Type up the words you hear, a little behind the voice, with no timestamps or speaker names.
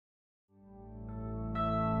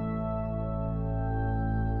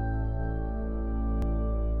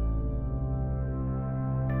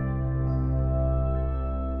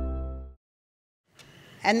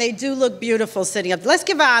And they do look beautiful sitting up. Let's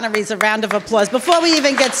give our honorees a round of applause before we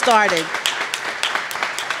even get started.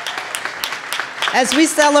 As we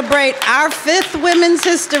celebrate our 5th Women's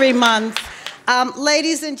History Month.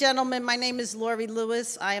 Ladies and gentlemen, my name is Lori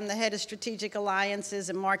Lewis. I am the head of Strategic Alliances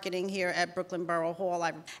and Marketing here at Brooklyn Borough Hall.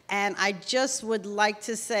 And I just would like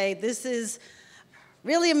to say this is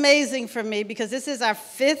really amazing for me because this is our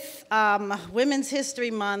 5th Women's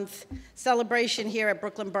History Month celebration here at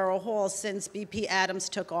Brooklyn Borough Hall since BP Adams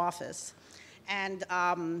took office. And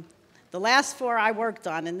the last 4 I worked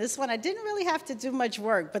on, and this one I didn't really have to do much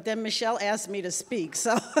work, but then Michelle asked me to speak,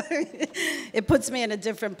 so it puts me in a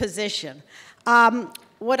different position.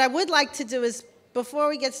 What I would like to do is, before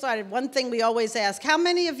we get started, one thing we always ask, how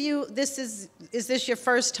many of you, is this your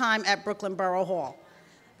first time at Brooklyn Borough Hall?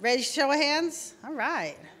 Ready to show of hands? All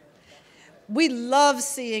right. We love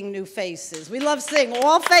seeing new faces. We love seeing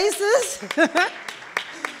all faces,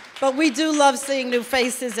 but we do love seeing new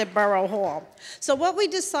faces at Borough Hall. So what we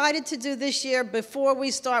decided to do this year before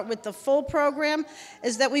we start with the full program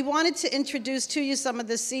is that we wanted to introduce to you some of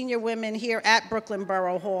the senior women here at Brooklyn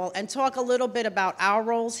Borough Hall and talk a little bit about our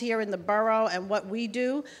roles here in the borough and what we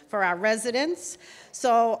do for our residents.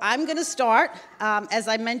 So I'm going to start. As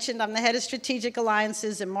I mentioned, I'm the head of Strategic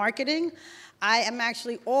Alliances and Marketing. I am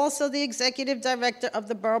actually also the executive director of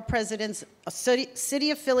the Borough President's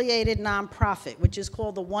city-affiliated nonprofit, which is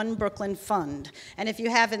called the One Brooklyn Fund. And if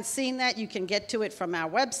you haven't seen that, you can get to it from our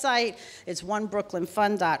website. It's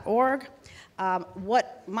onebrooklynfund.org.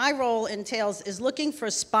 What my role entails is looking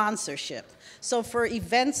for sponsorship. So for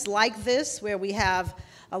events like this, where we have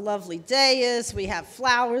a lovely dais, we have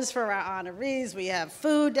flowers for our honorees, we have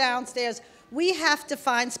food downstairs, we have to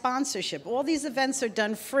find sponsorship. All these events are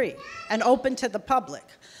done free and open to the public.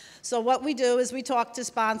 So what we do is we talk to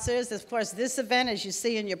sponsors. Of course, this event, as you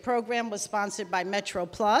see in your program, was sponsored by Metro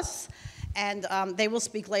Plus, and they will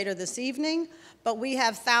speak later this evening. But we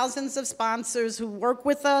have thousands of sponsors who work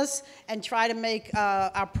with us and try to make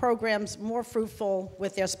our programs more fruitful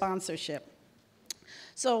with their sponsorship.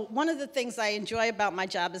 So one of the things I enjoy about my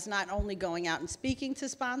job is not only going out and speaking to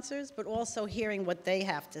sponsors, but also hearing what they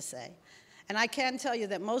have to say. And I can tell you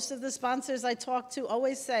that most of the sponsors I talk to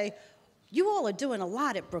always say, you all are doing a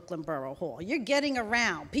lot at Brooklyn Borough Hall. You're getting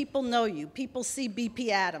around. People know you. People see BP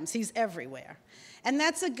Adams. He's everywhere. And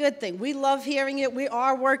that's a good thing. We love hearing it. We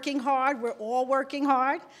are working hard. We're all working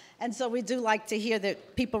hard. And so we do like to hear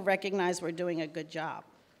that people recognize we're doing a good job.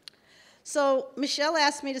 So Michelle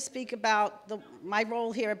asked me to speak about my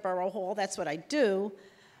role here at Borough Hall. That's what I do.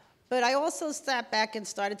 But I also sat back and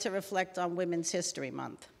started to reflect on Women's History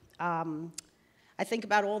Month. I think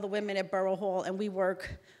about all the women at Borough Hall, and we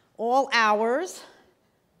work all hours,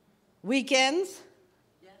 weekends,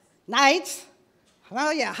 yes, nights,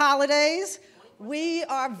 oh yeah, holidays. We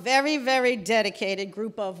are very, very dedicated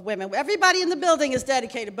group of women. Everybody in the building is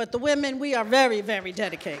dedicated, but the women, we are very, very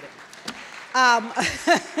dedicated. And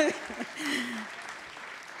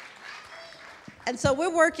so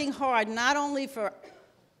we're working hard not only for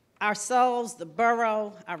ourselves, the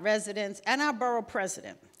borough, our residents, and our borough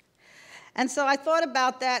president. And so I thought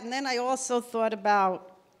about that, and then I also thought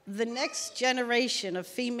about the next generation of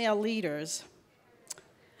female leaders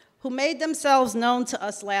who made themselves known to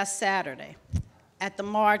us last Saturday at the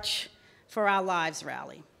March for Our Lives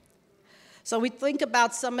rally. So we think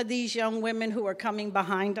about some of these young women who are coming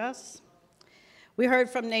behind us. We heard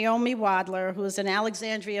from Naomi Wadler, who is an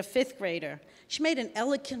Alexandria 5th grader. She made an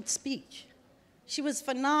eloquent speech. She was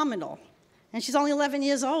phenomenal, and she's only 11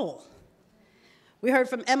 years old. We heard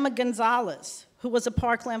from Emma Gonzalez, who was a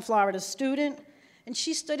Parkland, Florida student, and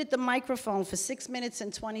she stood at the microphone for 6 minutes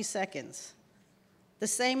and 20 seconds, the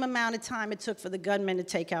same amount of time it took for the gunman to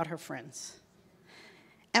take out her friends.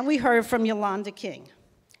 And we heard from Yolanda King,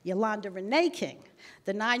 Yolanda Renee King,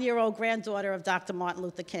 the 9-year-old granddaughter of Dr. Martin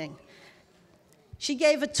Luther King. She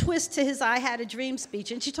gave a twist to his I Had a Dream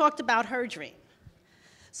speech, and she talked about her dream.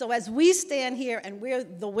 So as we stand here and we're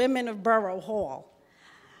the women of Borough Hall,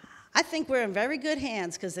 I think we're in very good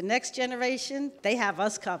hands because the next generation, they have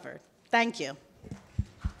us covered. Thank you.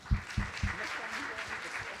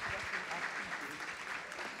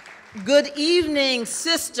 Good evening,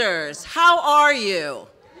 sisters. How are you?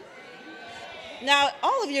 Now,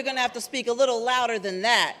 all of you are going to have to speak a little louder than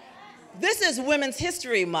that. This is Women's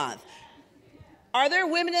History Month. Are there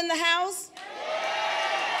women in the house?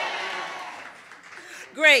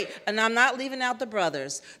 Great, and I'm not leaving out the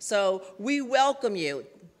brothers. So we welcome you.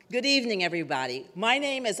 Good evening, everybody. My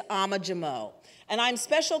name is Amma Jamo, and I'm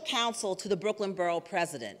special counsel to the Brooklyn Borough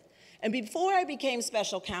President. And before I became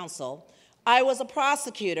special counsel, I was a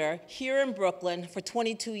prosecutor here in Brooklyn for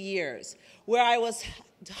 22 years, where I was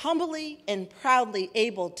humbly and proudly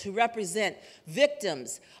able to represent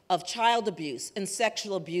victims of child abuse and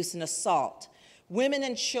sexual abuse and assault, women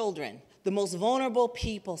and children, the most vulnerable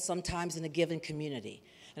people sometimes in a given community.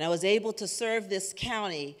 And I was able to serve this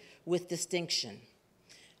county with distinction.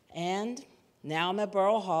 And now I'm at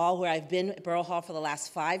Borough Hall, where I've been at Borough Hall for the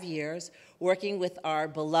last 5 years, working with our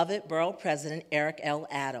beloved Borough President Eric L.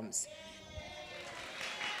 Adams.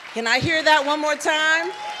 Can I hear that one more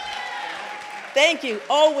time? Thank you.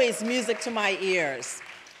 Always music to my ears.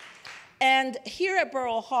 And here at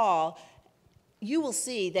Borough Hall, you will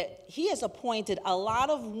see that he has appointed a lot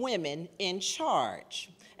of women in charge.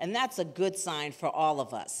 And that's a good sign for all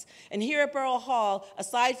of us. And here at Borough Hall,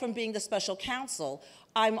 aside from being the special counsel,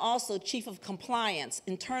 I'm also chief of compliance,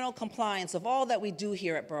 internal compliance of all that we do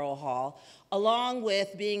here at Borough Hall, along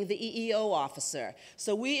with being the EEO officer.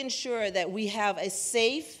 So we ensure that we have a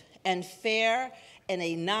safe and fair and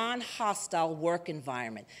a non-hostile work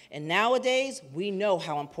environment. And nowadays, we know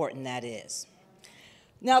how important that is.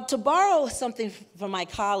 Now, to borrow something from my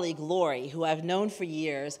colleague, Lori, who I've known for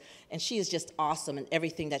years, and she is just awesome in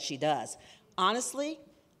everything that she does. Honestly,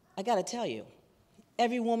 I gotta tell you,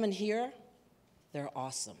 every woman here, they're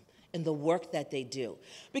awesome in the work that they do.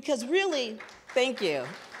 Because really, thank you,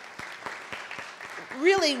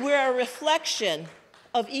 really, we're a reflection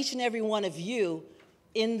of each and every one of you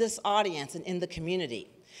in this audience and in the community.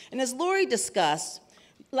 And as Lori discussed,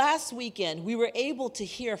 last weekend, we were able to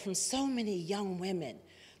hear from so many young women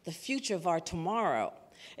the future of our tomorrow.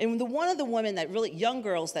 And one of the women that really, young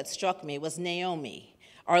girls that struck me was Naomi,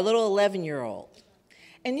 our little 11-year-old.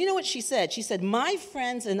 And you know what she said? She said, my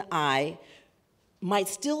friends and I might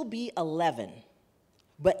still be 11,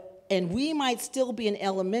 and we might still be in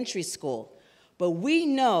elementary school, but we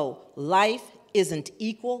know life isn't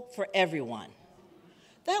equal for everyone.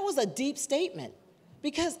 That was a deep statement,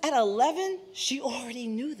 because at 11, she already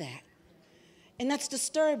knew that. And that's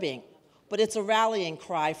disturbing, but it's a rallying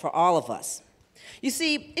cry for all of us. You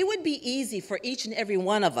see, it would be easy for each and every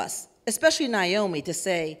one of us, especially Naomi, to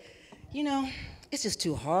say, you know, it's just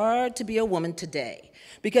too hard to be a woman today.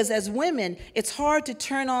 Because as women, it's hard to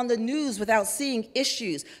turn on the news without seeing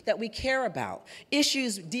issues that we care about,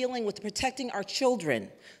 issues dealing with protecting our children,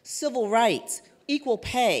 civil rights, equal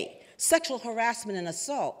pay, sexual harassment and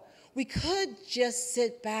assault. We could just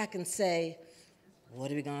sit back and say,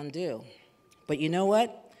 what are we gonna do? But you know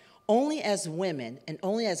what? Only as women, and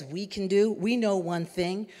only as we can do, we know one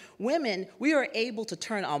thing. Women, we are able to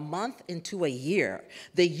turn a month into a year.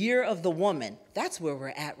 The year of the woman, that's where we're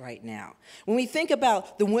at right now. When we think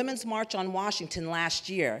about the Women's March on Washington last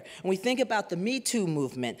year, and we think about the Me Too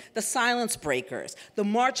movement, the Silence Breakers, the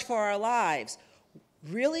March for Our Lives,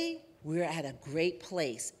 really, we're at a great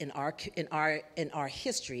place in our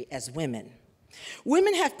history as women.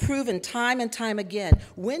 Women have proven time and time again,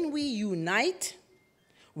 when we unite,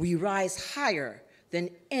 we rise higher than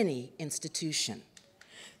any institution.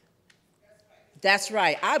 That's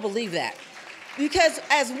right, I believe that. Because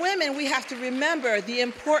as women, we have to remember the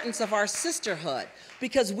importance of our sisterhood,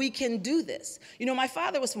 because we can do this. You know, my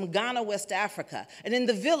father was from Ghana, West Africa, and in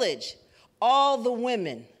the village, all the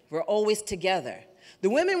women were always together. The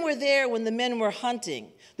women were there when the men were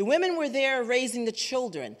hunting. The women were there raising the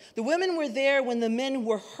children. The women were there when the men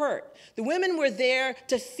were hurt. The women were there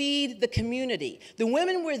to feed the community. The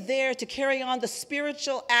women were there to carry on the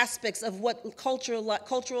spiritual aspects of what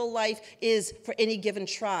cultural life is for any given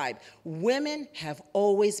tribe. Women have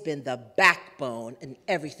always been the backbone in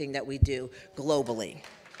everything that we do globally.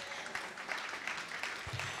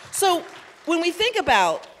 So when we think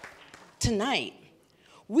about tonight,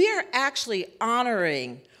 we are actually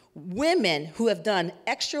honoring women who have done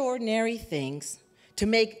extraordinary things to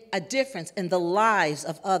make a difference in the lives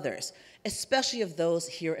of others, especially of those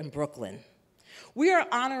here in Brooklyn. We are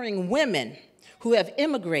honoring women who have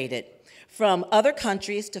immigrated from other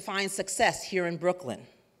countries to find success here in Brooklyn.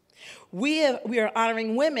 We are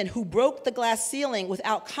honoring women who broke the glass ceiling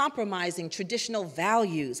without compromising traditional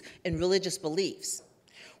values and religious beliefs.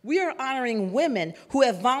 We are honoring women who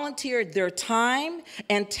have volunteered their time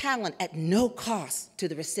and talent at no cost to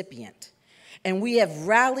the recipient. And we have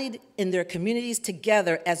rallied in their communities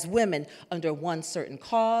together as women under one certain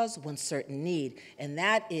cause, one certain need, and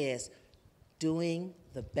that is doing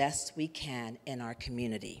the best we can in our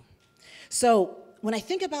community. So when I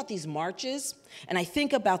think about these marches and I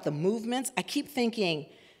think about the movements, I keep thinking,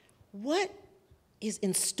 what is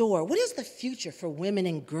in store? What is the future for women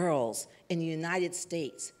and girls in the United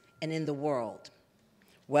States and in the world?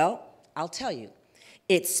 Well, I'll tell you,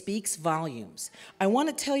 it speaks volumes. I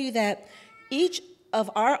want to tell you that each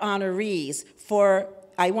of our honorees for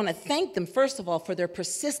I want to thank them, first of all, for their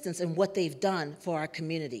persistence in what they've done for our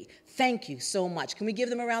community. Thank you so much. Can we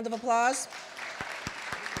give them a round of applause?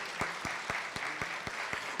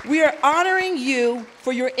 We are honoring you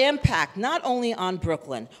for your impact, not only on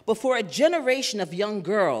Brooklyn, but for a generation of young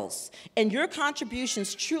girls. And your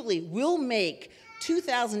contributions truly will make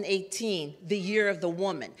 2018 the year of the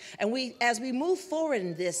woman. And as we move forward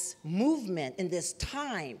in this movement, in this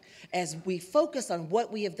time, as we focus on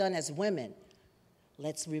what we have done as women,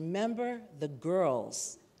 let's remember the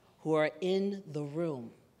girls who are in the room,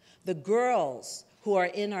 the girls who are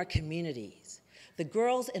in our communities, the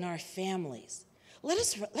girls in our families.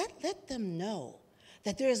 Let them know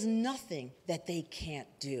that there is nothing that they can't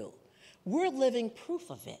do. We're living proof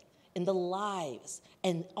of it in the lives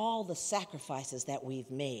and all the sacrifices that we've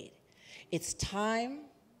made. It's time,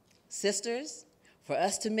 sisters, for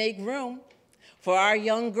us to make room for our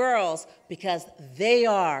young girls, because they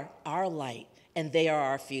are our light and they are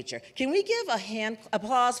our future. Can we give a hand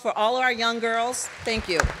applause for all of our young girls? Thank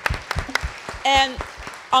you. And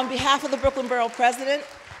on behalf of the Brooklyn Borough President,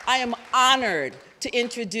 I am honored to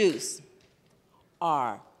introduce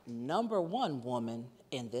our #1 woman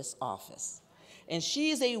in this office. And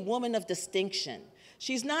she is a woman of distinction.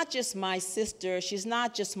 She's not just my sister, she's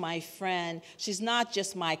not just my friend, she's not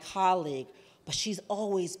just my colleague, but she's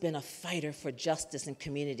always been a fighter for justice and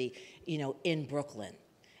community, in Brooklyn.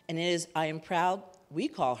 And I am proud, we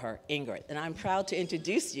call her Ingrid, and I'm proud to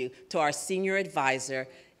introduce you to our senior advisor,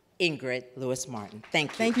 Ingrid Lewis-Martin.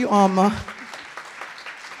 Thank you. Thank you, Alma.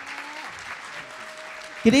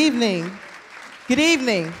 Good evening. Good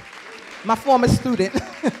evening, my former student.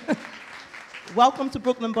 Welcome to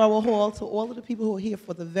Brooklyn Borough Hall. To all of the people who are here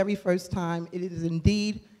for the very first time, it is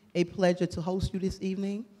indeed a pleasure to host you this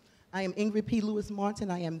evening. I am Ingrid P.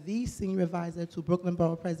 Lewis-Martin. I am the Senior Advisor to Brooklyn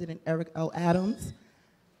Borough President Eric L. Adams.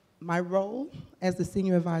 My role as the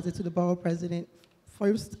Senior Advisor to the Borough President,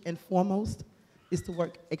 first and foremost, is to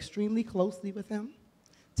work extremely closely with him,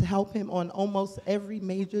 to help him on almost every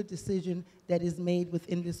major decision that is made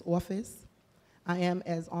within this office. I am,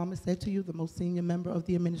 as Alma said to you, the most senior member of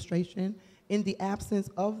the administration. In the absence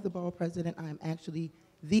of the Borough President, I am actually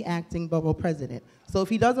the acting Borough President. So if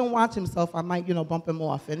he doesn't watch himself, I might, bump him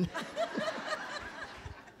off.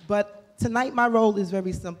 But tonight, my role is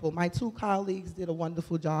very simple. My two colleagues did a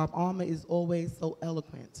wonderful job. Alma is always so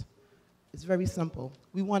eloquent. It's very simple.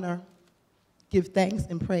 We want to give thanks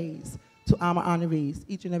and praise to our honorees,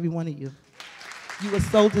 each and every one of you. You are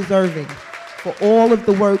so deserving for all of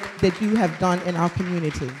the work that you have done in our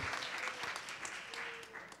community.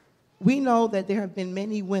 We know that there have been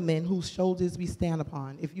many women whose shoulders we stand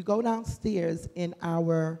upon. If you go downstairs in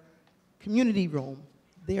our community room,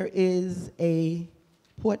 there is a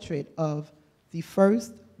portrait of the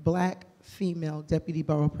first Black female Deputy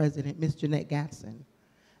Borough President, Miss Jeanette Gatson.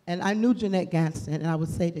 And I knew Jeanette Gatson, and I would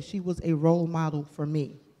say that she was a role model for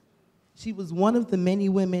me. She was one of the many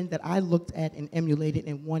women that I looked at and emulated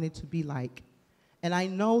and wanted to be like. And I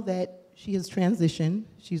know that she has transitioned.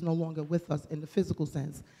 She's no longer with us in the physical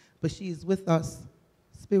sense, but she is with us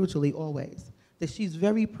spiritually always. That she's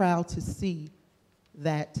very proud to see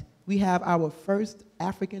that we have our first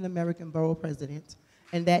African-American borough president,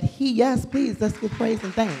 and that he, yes, please, let's give praise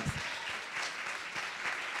and thanks.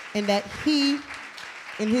 And that he,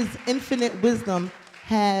 in his infinite wisdom,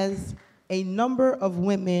 has a number of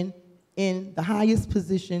women in the highest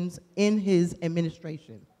positions in his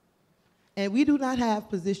administration. And we do not have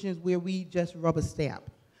positions where we just rubber stamp.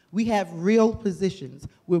 We have real positions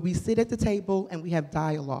where we sit at the table and we have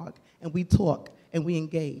dialogue, and we talk, and we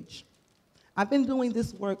engage. I've been doing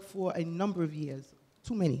this work for a number of years,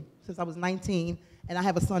 too many, since I was 19, and I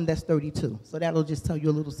have a son that's 32, so that'll just tell you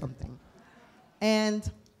a little something. And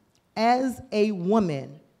as a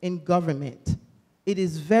woman in government, it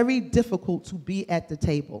is very difficult to be at the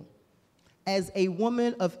table. As a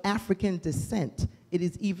woman of African descent, it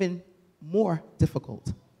is even more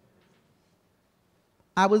difficult.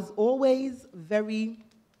 I was always very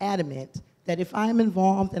adamant that if I'm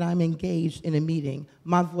involved and I'm engaged in a meeting,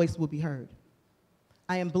 my voice will be heard.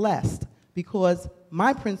 I am blessed because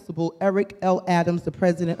my principal, Eric L. Adams, the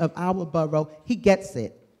president of our borough, he gets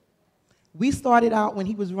it. We started out when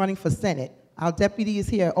he was running for Senate. Our deputy is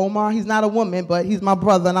here. Omar, he's not a woman, but he's my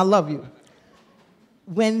brother, and I love you.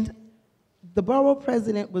 When the borough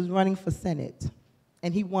president was running for Senate,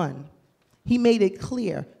 and he won, he made it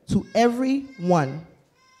clear to everyone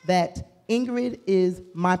that Ingrid is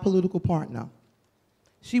my political partner.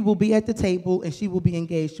 She will be at the table, and she will be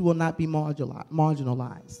engaged. She will not be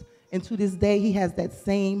marginalized. And to this day, he has that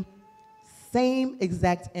same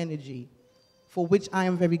exact energy, for which I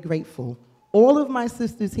am very grateful. all of my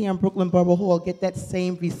sisters here in Brooklyn Borough Hall get that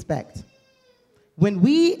same respect. When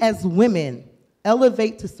we as women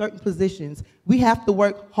elevate to certain positions, we have to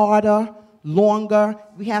work harder, longer.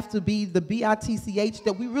 We have to be the BITCH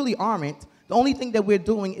that we really aren't. The only thing that we're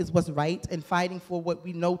doing is what's right and fighting for what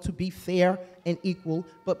we know to be fair and equal.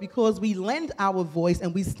 But because we lend our voice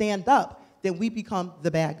and we stand up, then we become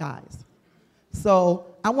the bad guys. So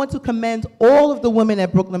I want to commend all of the women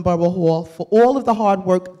at Brooklyn Borough Hall for all of the hard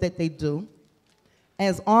work that they do.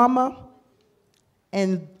 As Arma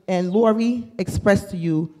and Lori expressed to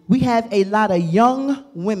you, we have a lot of young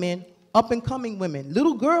women, up-and-coming women,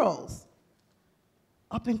 little girls,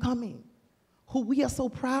 up-and-coming, who we are so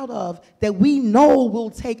proud of that we know will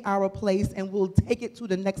take our place and will take it to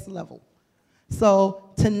the next level. So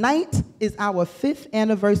tonight is our 5th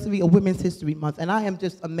anniversary of Women's History Month, and I am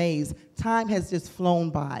just amazed. Time has just flown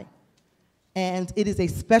by. And it is a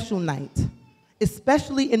special night,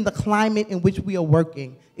 especially in the climate in which we are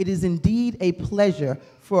working. It is indeed a pleasure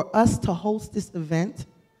for us to host this event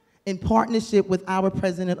in partnership with our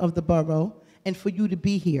president of the borough and for you to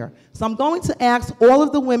be here. So I'm going to ask all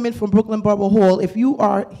of the women from Brooklyn Borough Hall, if you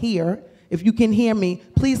are here, if you can hear me,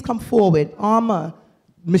 please come forward. Alma,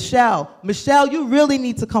 Michelle, you really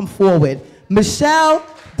need to come forward. Michelle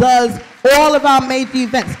does all of our major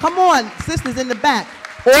events. Come on, sisters in the back.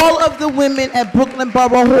 All of the women at Brooklyn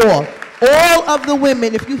Borough Hall. All of the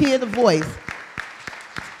women, if you hear the voice.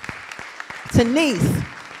 Denise,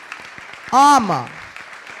 Alma,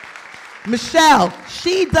 Michelle,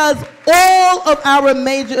 she does all of our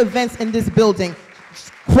major events in this building.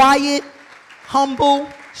 Quiet, humble,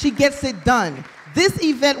 she gets it done. This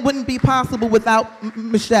event wouldn't be possible without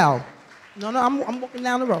Michelle. No, I'm walking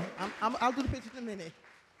down the road. I'll do the pictures in a minute.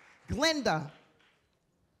 Glenda,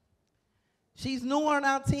 she's new on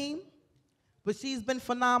our team, but she's been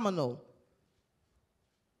phenomenal.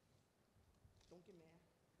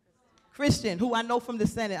 Christian, who I know from the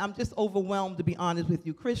Senate, I'm just overwhelmed, to be honest with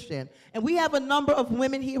you, Christian. And we have a number of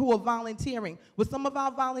women here who are volunteering. With some of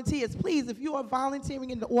our volunteers, please, if you are volunteering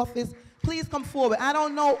in the office, please come forward. I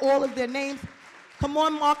don't know all of their names. Come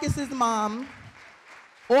on, Marcus's mom.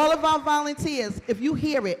 All of our volunteers, if you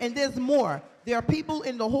hear it, and there's more. There are people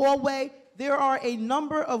in the hallway. There are a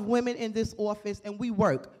number of women in this office, and we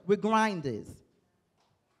work. We're grinders.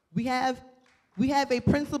 We have a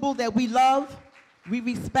principle that we love, we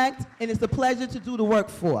respect, and it's a pleasure to do the work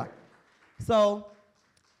for. So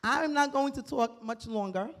I'm not going to talk much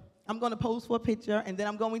longer. I'm going to pose for a picture, and then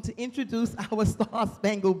I'm going to introduce our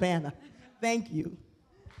Star-Spangled Banner. Thank you.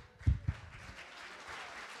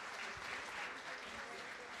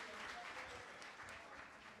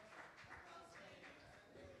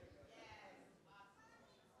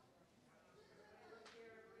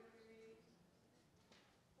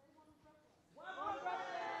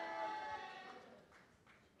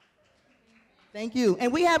 Thank you.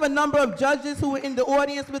 And we have a number of judges who are in the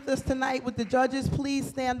audience with us tonight. With the judges, please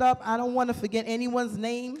stand up. I don't want to forget anyone's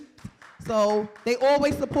name. So they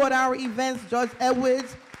always support our events. Judge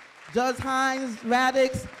Edwards, Judge Hines,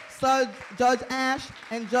 Radix, Judge Ash,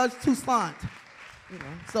 and Judge Toussaint.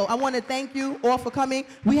 So I want to thank you all for coming.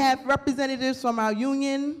 We have representatives from our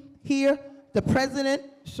union here. The president,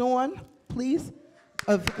 Sean, please,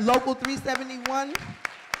 of Local 371.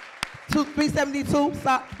 372.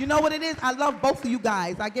 So, you know what it is? I love both of you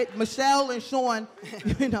guys. I get Michelle and Sean,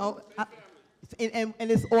 and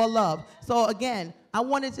it's all love. So again, I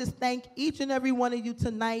want to just thank each and every one of you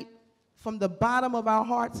tonight from the bottom of our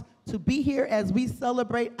hearts to be here as we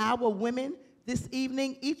celebrate our women this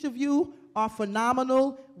evening. Each of you are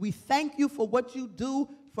phenomenal. We thank you for what you do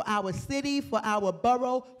for our city, for our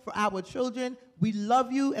borough, for our children. We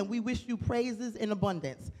love you and we wish you praises in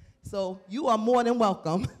abundance. So you are more than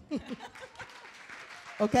welcome.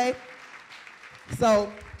 Okay?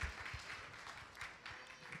 So,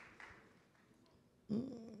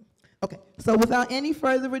 without any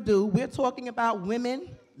further ado, we're talking about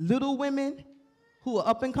women, little women who are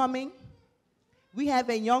up and coming. We have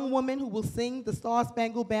a young woman who will sing the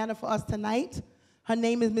Star-Spangled Banner for us tonight. Her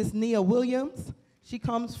name is Miss Nia Williams. She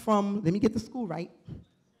comes from, let me get the school right,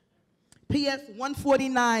 PS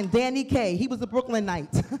 149, Danny K. He was a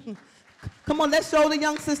Brooklynite. Come on, let's show the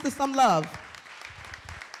young sister some love.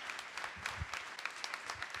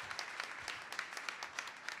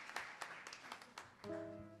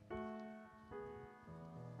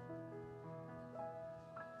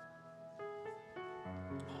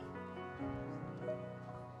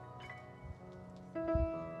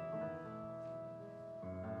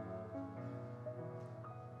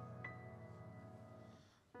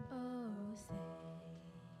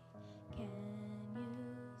 Can you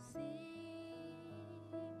see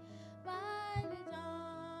my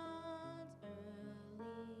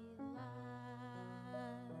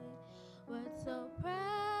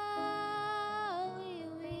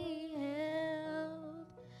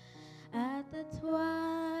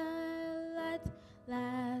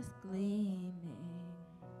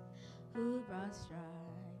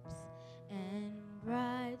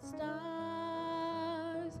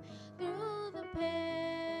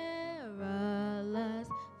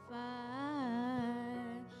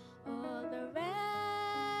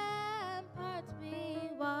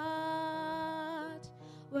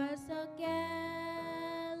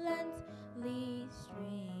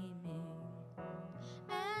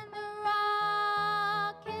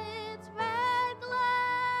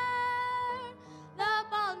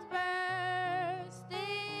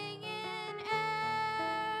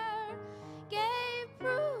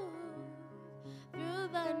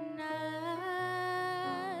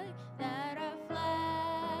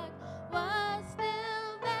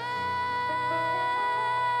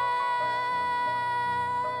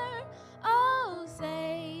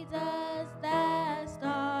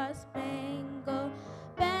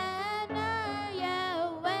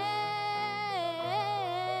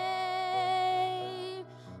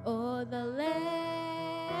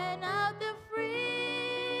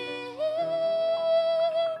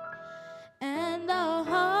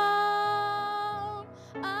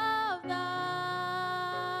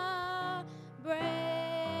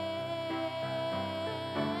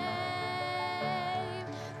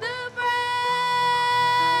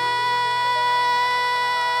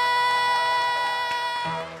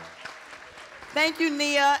Thank you,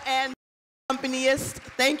 Nia, and companyist.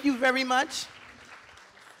 Thank you very much.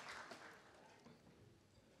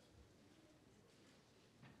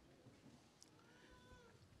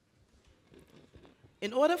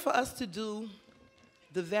 In order for us to do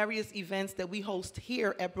the various events that we host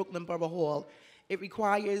here at Brooklyn Borough Hall, it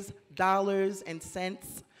requires dollars and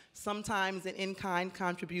cents, sometimes an in-kind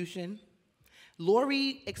contribution.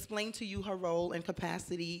 Lori explained to you her role and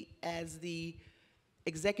capacity as the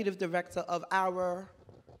executive director of our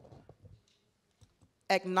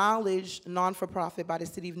acknowledged non-for-profit by the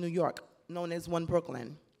city of New York, known as One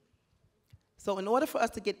Brooklyn. So in order for us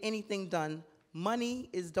to get anything done, money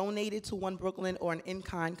is donated to One Brooklyn, or an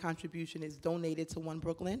in-kind contribution is donated to One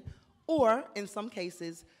Brooklyn, or in some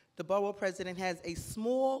cases, the borough president has a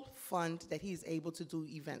small fund that he's able to do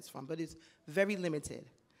events from, but it's very limited.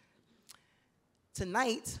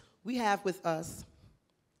 Tonight, we have with us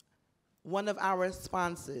one of our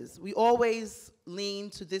sponsors. We always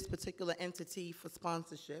lean to this particular entity for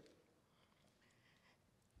sponsorship.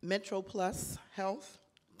 Metro Plus Health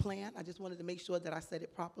Plan. I just wanted to make sure that I said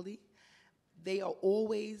it properly. They are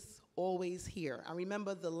always, always here. I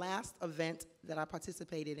remember the last event that I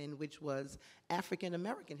participated in, which was African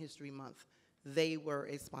American History Month. They were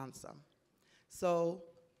a sponsor. So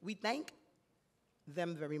we thank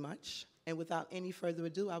them very much. And without any further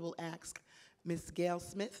ado, I will ask Ms. Gail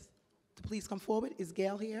Smith to please come forward. Is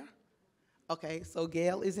Gail here? Okay, so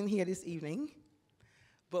Gail isn't here this evening,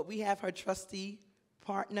 but we have her trusty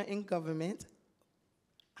partner in government.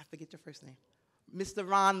 I forget your first name. Mr.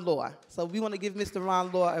 Ron Law. So we want to give Mr.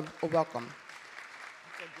 Ron Law a welcome.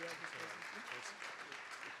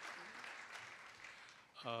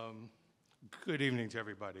 Good evening to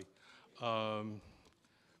everybody.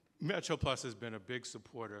 Metro Plus has been a big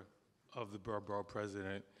supporter of the Borough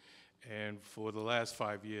President, and for the last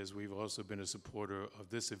 5 years, we've also been a supporter of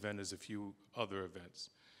this event as a few other events.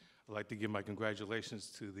 I'd like to give my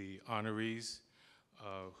congratulations to the honorees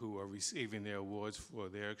who are receiving their awards for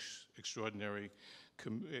their extraordinary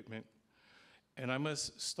commitment. And I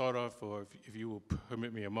must start off, or if you will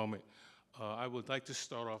permit me a moment, I would like to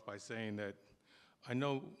start off by saying that I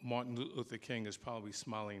know Martin Luther King is probably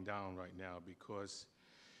smiling down right now, because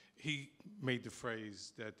he made the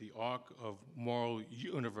phrase that the arc of moral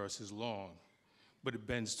universe is long, but it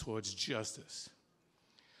bends towards justice.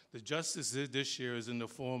 The justice this year is in the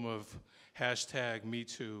form of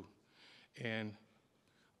 #MeToo and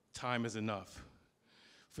time is enough.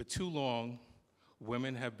 For too long,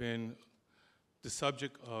 women have been the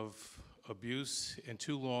subject of abuse, and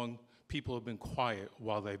too long, people have been quiet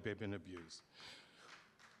while they've been abused.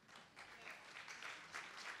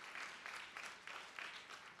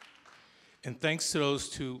 And thanks to those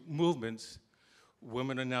two movements,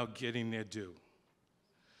 women are now getting their due.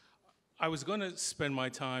 I was going to spend my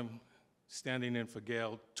time standing in for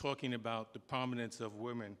Gail talking about the prominence of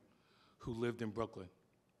women who lived in Brooklyn.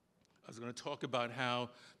 I was going to talk about how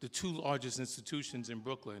the two largest institutions in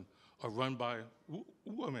Brooklyn are run by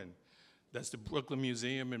women. That's the Brooklyn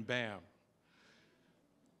Museum and BAM.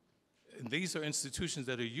 And these are institutions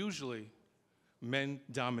that are usually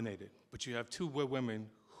men-dominated, but you have two women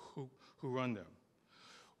who run them.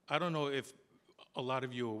 I don't know if a lot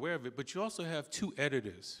of you are aware of it, but you also have two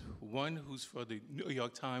editors, one who's for the New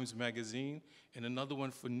York Times Magazine and another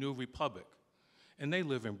one for New Republic, and they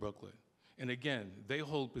live in Brooklyn. And again, they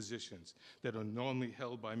hold positions that are normally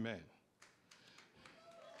held by men.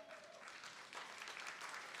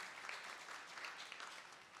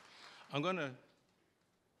 I'm going to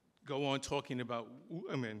go on talking about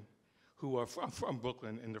women who are from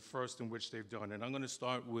Brooklyn and the first in which they've done it. I'm going to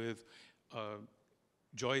start with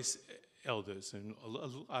Joyce Elders, and a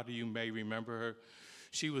lot of you may remember her.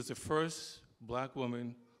 She was the first black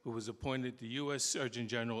woman who was appointed the U.S. Surgeon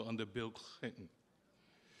General under Bill Clinton.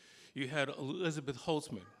 You had Elizabeth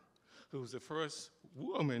Holtzman, who was the first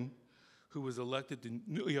woman who was elected the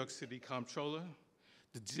New York City Comptroller,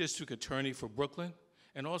 the District Attorney for Brooklyn,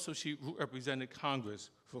 and also she represented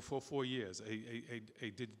Congress for 4 years, a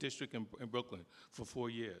district in Brooklyn for 4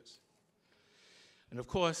 years. And of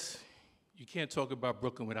course, you can't talk about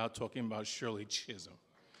Brooklyn without talking about Shirley Chisholm.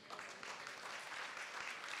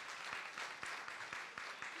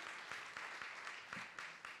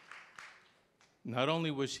 Not only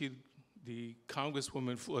was she the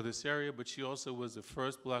congresswoman for this area, but she also was the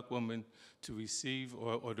first black woman to receive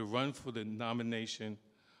or to run for the nomination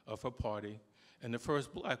of her party, and the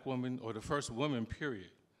first black woman, or the first woman, period,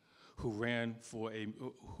 who ran for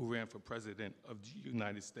president of the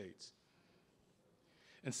United States.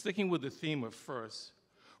 And sticking with the theme of first,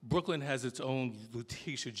 Brooklyn has its own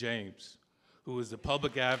Letitia James, who is a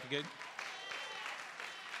public advocate.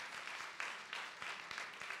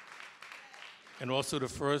 and also the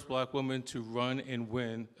first black woman to run and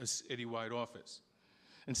win a citywide office.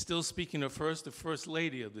 And still speaking of first, the First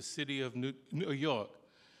Lady of the city of New York,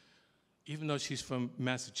 even though she's from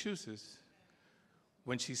Massachusetts,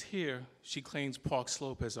 when she's here, she claims Park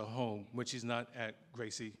Slope as her home when she's not at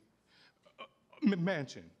Gracie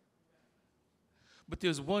Mansion. But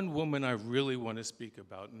there's one woman I really want to speak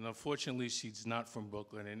about, and unfortunately she's not from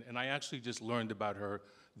Brooklyn, and I actually just learned about her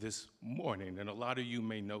this morning, and a lot of you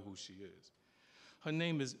may know who she is. Her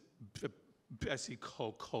name is Bessie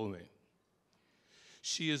Coleman.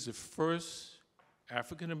 She is the first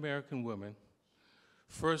African-American woman,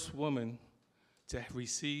 first woman to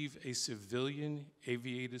receive a civilian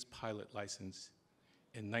aviator's pilot license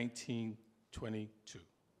in 1922.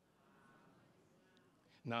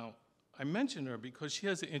 Now, I mention her because she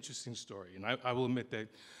has an interesting story, and I will admit that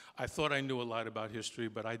I thought I knew a lot about history,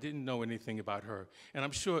 but I didn't know anything about her. And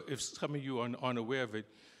I'm sure if some of you are unaware of it,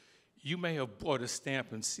 you may have bought a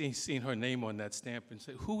stamp and seen her name on that stamp and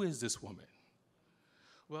said, who is this woman?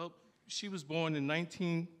 Well, she was born in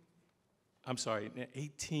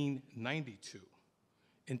 1892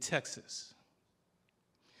 in Texas.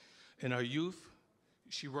 In her youth,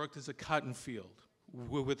 she worked as a cotton field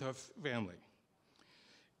with her family.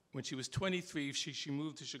 When she was 23, she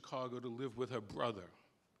moved to Chicago to live with her brother.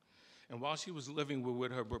 And while she was living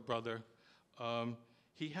with her brother,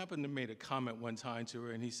 he happened to make a comment one time to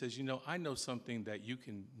her, and he says, you know, I know something that you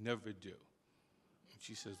can never do. And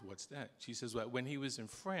she says, what's that? She says, well, when he was in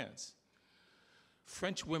France,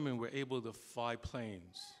 French women were able to fly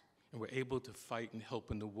planes and were able to fight and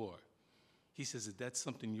help in the war. He says that that's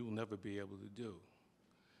something you'll never be able to do.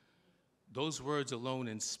 Those words alone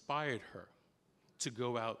inspired her to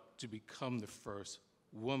go out to become the first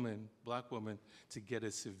woman, black woman, to get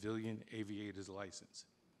a civilian aviator's license.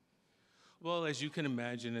 Well, as you can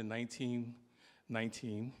imagine, in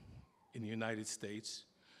 1919, in the United States,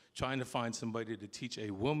 trying to find somebody to teach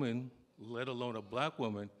a woman, let alone a black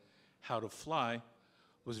woman, how to fly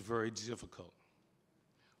was very difficult.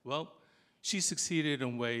 Well, she succeeded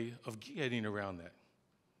in a way of getting around that.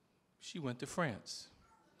 She went to France.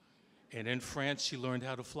 And in France, she learned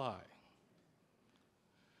how to fly.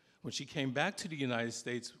 When she came back to the United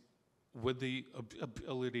States with the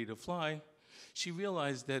ability to fly, she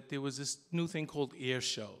realized that there was this new thing called air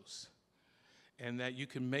shows, and that you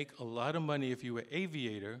can make a lot of money if you were an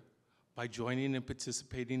aviator by joining and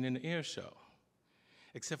participating in an air show.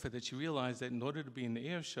 Except for that she realized that in order to be in the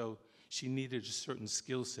air show, she needed a certain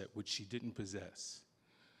skill set, which she didn't possess.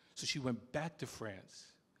 So she went back to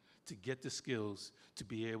France to get the skills to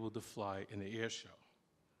be able to fly in the air show.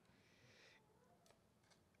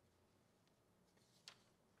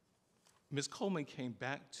 Ms. Coleman came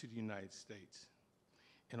back to the United States,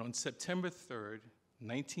 and on September 3rd,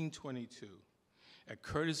 1922, at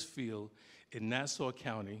Curtis Field in Nassau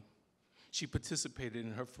County, she participated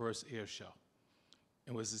in her first air show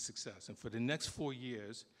and was a success. And for the next 4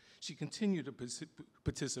 years, she continued to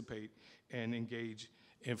participate and engage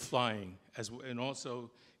in flying, and also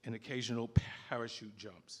in occasional parachute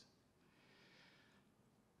jumps.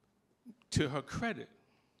 To her credit,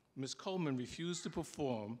 Ms. Coleman refused to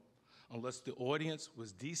perform unless the audience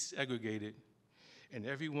was desegregated and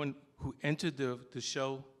everyone who entered the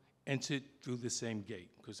show entered through the same gate.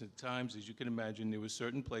 Because at times, as you can imagine, there were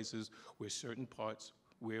certain places where certain parts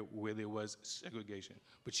where there was segregation,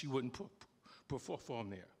 but she wouldn't perform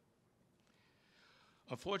there.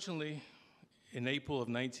 Unfortunately, in April of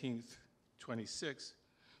 1926,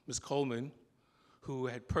 Ms. Coleman, who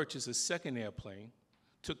had purchased a second airplane,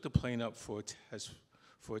 took the plane up for a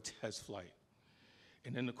test flight.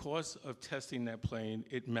 And in the course of testing that plane,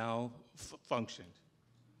 it malfunctioned.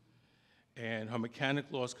 And her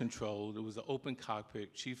mechanic lost control. It was an open cockpit.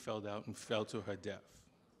 She fell out and fell to her death.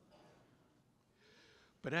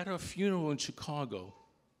 But at her funeral in Chicago,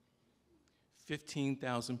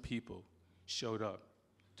 15,000 people showed up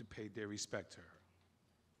to pay their respect to her.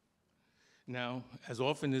 Now, as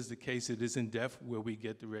often is the case, it is in death where we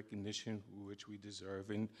get the recognition which we deserve.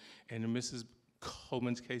 And in Mrs.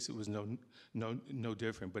 Coleman's case, it was no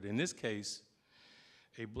different. But in this case,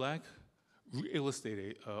 a black real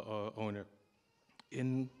estate owner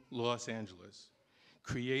in Los Angeles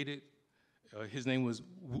created, his name was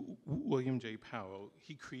William J. Powell.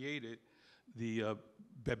 He created the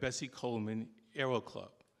Bessie Coleman Aero Club.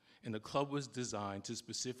 And the club was designed to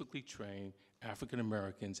specifically train African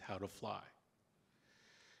Americans how to fly.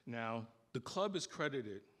 Now, the club is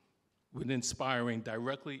credited with inspiring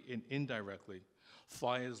directly and indirectly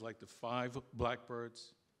flyers like the 5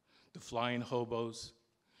 Blackbirds, the Flying Hobos,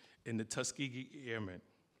 and the Tuskegee Airmen.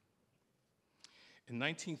 In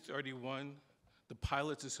 1931, the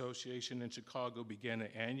Pilots Association in Chicago began an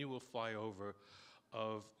annual flyover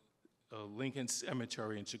of Lincoln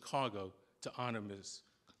Cemetery in Chicago to honor Ms.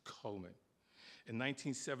 Coleman. In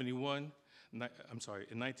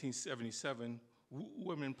 1977,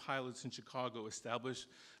 women pilots in Chicago established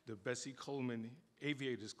the Bessie Coleman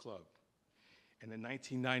Aviators Club. And in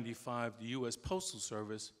 1995, the U.S. Postal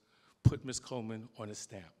Service put Ms. Coleman on a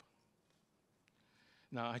stamp.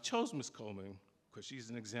 Now, I chose Ms. Coleman because she's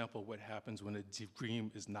an example of what happens when a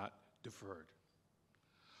dream is not deferred.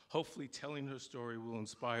 Hopefully, telling her story will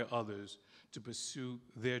inspire others to pursue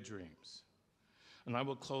their dreams. And I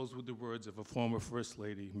will close with the words of a former First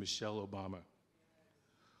Lady, Michelle Obama.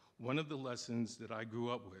 One of the lessons that I grew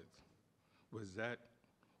up with was that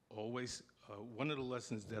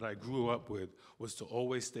was to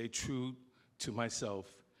always stay true to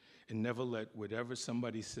myself and never let whatever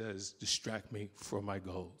somebody says distract me from my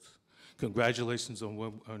goals. Congratulations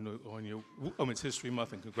on your Women's History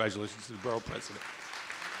Month, and congratulations to the Borough President.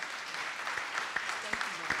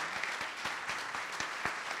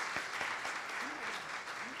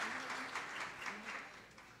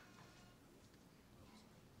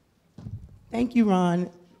 Thank you,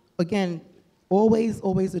 Ron. Again, always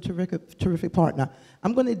a terrific partner.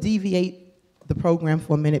 I'm going to deviate the program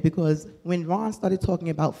for a minute because when Ron started talking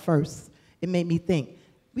about firsts, it made me think.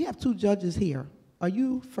 We have two judges here. Are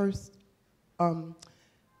you first,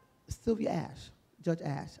 Sylvia Ash, Judge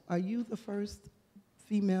Ash, are you the first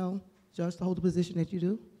female judge to hold the position that you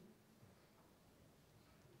do?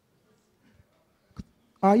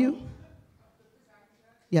 Are you?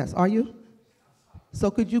 Yes, are you?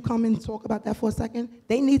 So could you come and talk about that for a second?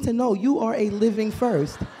 They need to know you are a living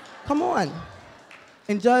first. Come on.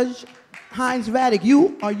 And Judge Hines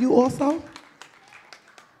Raddick, are you also?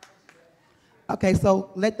 Okay,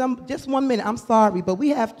 so let them, just 1 minute, I'm sorry, but we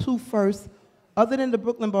have two firsts. Other than the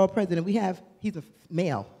Brooklyn Borough President, he's a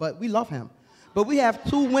male, but we love him. But we have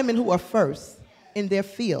two women who are first in their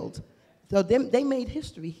field. So they made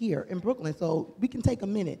history here in Brooklyn, so we can take a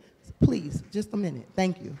minute. Please, just a minute.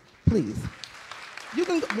 Thank you. Please. You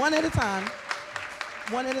can, one at a time.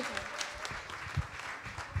 One at a time.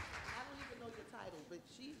 I don't even know your title, but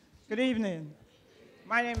Good evening.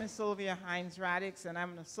 My name is Sylvia Hines Raddick, and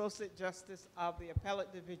I'm an Associate Justice of the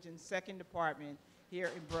Appellate Division, 2nd Department here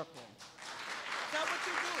in Brooklyn. Tell what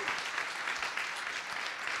you do.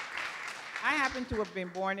 I happen to have been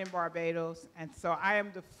born in Barbados, and so I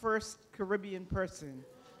am the first Caribbean person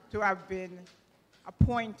to have been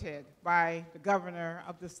appointed by the governor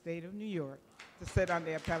of the state of New York to sit on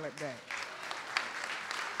the appellate bench.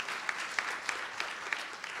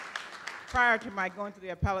 Prior to my going to the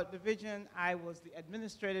appellate division, I was the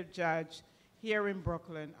administrative judge here in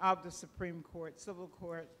Brooklyn of the Supreme Court, Civil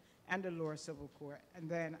Court, and the Lower Civil Court. And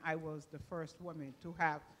then I was the first woman to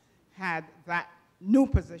have had that new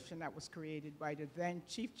position that was created by the then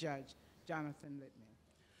Chief Judge, Jonathan Littman.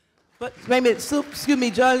 But wait a minute, excuse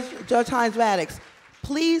me, Judge Hines Raddick,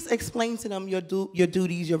 please explain to them your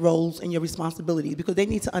duties, your roles, and your responsibilities, because they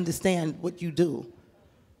need to understand what you do.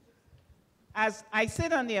 As I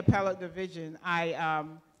sit on the appellate division,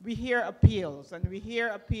 we hear appeals, and we hear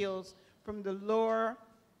appeals from the lower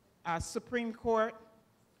Supreme Court,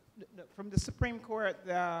 from the Supreme Court,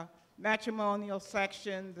 the matrimonial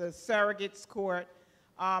section, the surrogates court.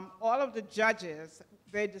 All of the judges,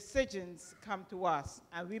 their decisions come to us,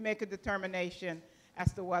 and we make a determination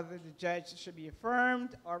as to whether the judge should be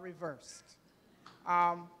affirmed or reversed.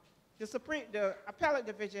 The appellate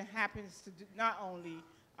division happens to not only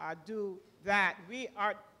do that,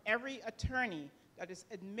 every attorney that is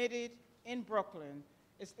admitted in Brooklyn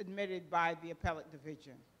is admitted by the appellate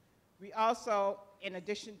division. We also, in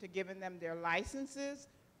addition to giving them their licenses,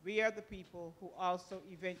 we are the people who also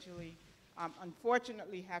eventually,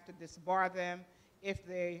 unfortunately, have to disbar them if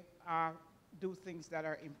they do things that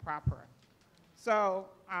are improper. So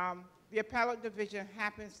the appellate division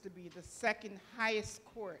happens to be the second highest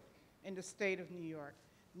court in the state of New York.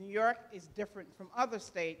 New York is different from other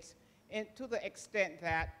states to the extent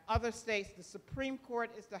that other states, the Supreme Court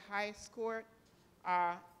is the highest court.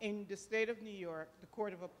 In the state of New York, the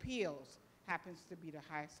Court of Appeals happens to be the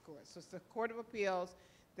highest court. So it's the Court of Appeals,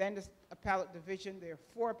 then the appellate division. There are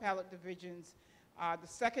 4 appellate divisions. The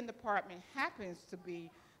 2nd Department happens to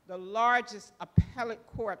be the largest appellate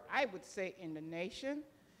court, I would say, in the nation,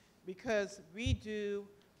 because we do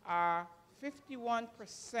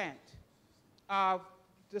 51% of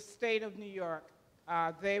the state of New York,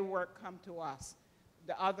 their work come to us.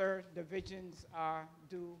 The other divisions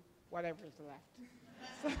do whatever is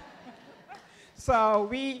left. So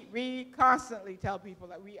we constantly tell people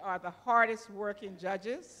that we are the hardest working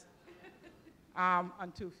judges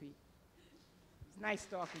on 2 feet. It's nice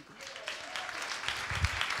talking to you.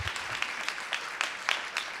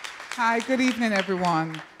 Hi, good evening,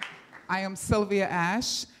 everyone. I am Sylvia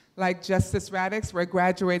Ash. Like Justice Radix, we're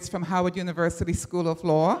graduates from Howard University School of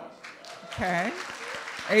Law. Okay.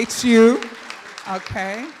 HU.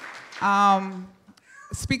 Okay.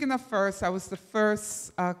 Speaking of first, I was the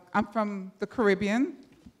first, I'm from the Caribbean,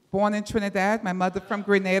 born in Trinidad, my mother from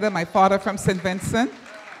Grenada, my father from St. Vincent.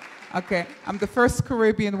 Okay, I'm the first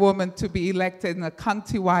Caribbean woman to be elected in a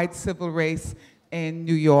county-wide civil race in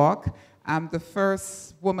New York. I'm the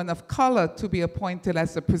first woman of color to be appointed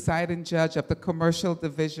as the presiding judge of the Commercial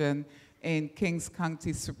Division in Kings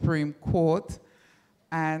County Supreme Court.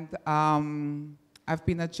 And I've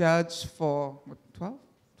been a judge for, what,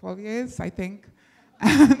 12 years, I think,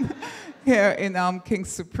 here in Kings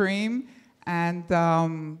Supreme. And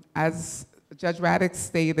as Judge Radix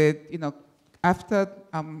stated, you know, after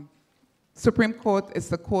Supreme Court is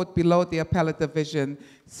the court below the appellate division,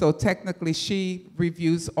 so technically she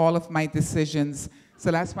reviews all of my decisions,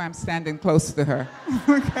 so that's why I'm standing close to her.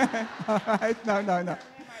 Okay, all right, no.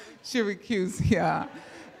 She recused, yeah.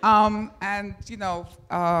 And, you know,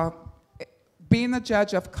 being a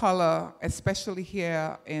judge of color, especially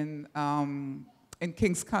here in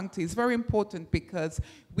Kings County, is very important because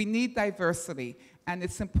we need diversity. And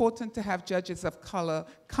it's important to have judges of color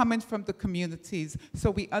coming from the communities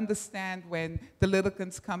so we understand when the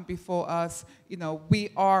litigants come before us, you know, we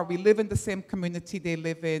live in the same community they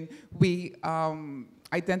live in. We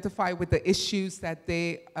identify with the issues that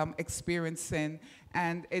they experience in,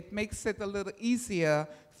 and it makes it a little easier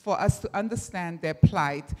for us to understand their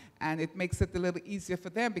plight, and it makes it a little easier for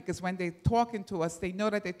them because when they're talking to us, they know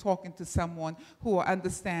that they're talking to someone who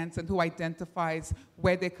understands and who identifies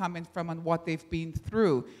where they're coming from and what they've been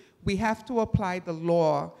through. We have to apply the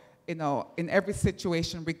law, you know, in every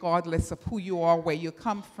situation, regardless of who you are, where you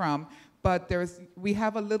come from. But we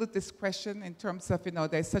have a little discretion in terms of, you know,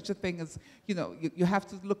 there's such a thing as, you know, you have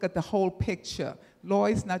to look at the whole picture. Law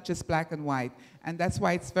is not just black and white. And that's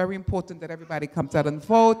why it's very important that everybody comes out and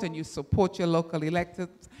vote and you support your local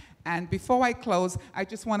electeds. And before I close, I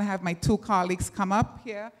just want to have my two colleagues come up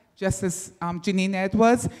here. Justice Janine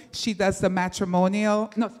Edwards, she does the medical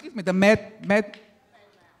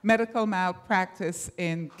malpractice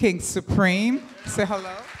in Kings Supreme. Say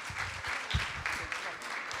hello.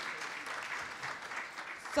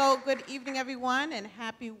 So good evening, everyone, and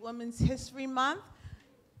happy Women's History Month.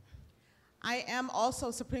 I am also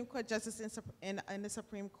Supreme Court Justice in the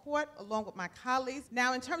Supreme Court, along with my colleagues.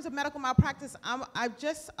 Now, in terms of medical malpractice, I've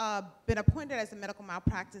just been appointed as a medical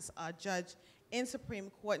malpractice judge in Supreme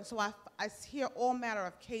Court, and so I hear all manner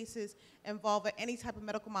of cases involving any type of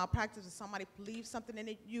medical malpractice. If somebody leaves something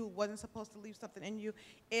in you, wasn't supposed to leave something in you.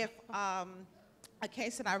 If a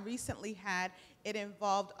case that I recently had, it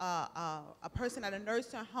involved a person at a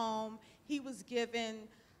nursing home. He was given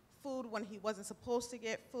food when he wasn't supposed to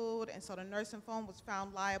get food, and so the nursing home was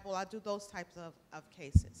found liable. I do those types of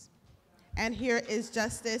cases. And here is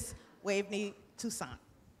Justice Waveney Toussaint.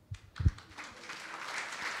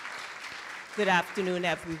 Good afternoon,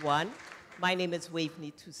 everyone. My name is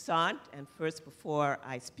Waveney Toussaint, and first, before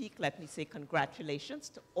I speak, let me say congratulations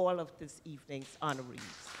to all of this evening's honorees.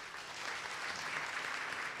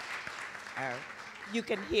 You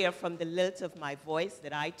can hear from the lilt of my voice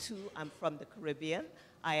that I, too, am from the Caribbean.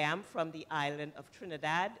 I am from the island of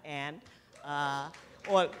Trinidad and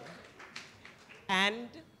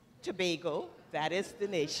Tobago, that is the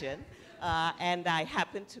nation. And I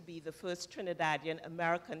happen to be the first Trinidadian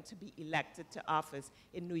American to be elected to office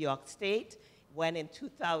in New York State, when in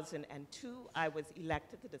 2002 I was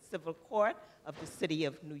elected to the Civil Court of the City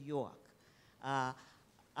of New York.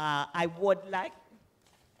 I would like,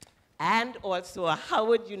 and also a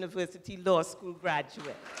Howard University Law School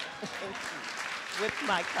graduate with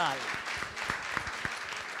my colleagues.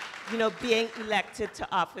 You know, being elected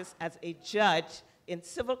to office as a judge in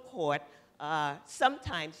civil court,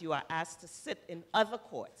 sometimes you are asked to sit in other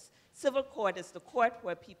courts. Civil court is the court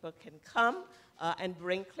where people can come and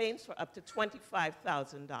bring claims for up to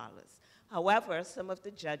 $25,000. However, some of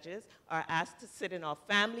the judges are asked to sit in our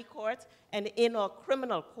family courts and in our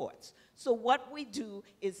criminal courts. So what we do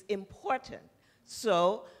is important.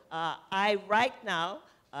 So right now,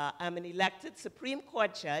 I'm an elected Supreme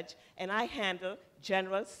Court judge, and I handle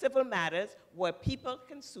general civil matters where people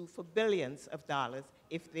can sue for billions of dollars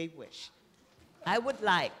if they wish. I would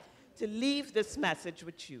like to leave this message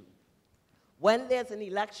with you. When there's an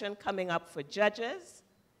election coming up for judges,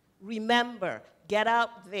 remember, get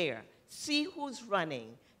out there, see who's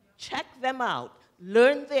running, check them out,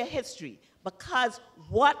 learn their history, because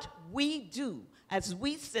what we do as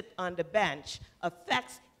we sit on the bench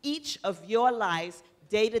affects each of your lives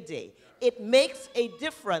day to day. It makes a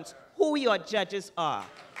difference who your judges are.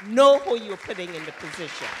 Know who you're putting in the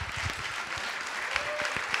position.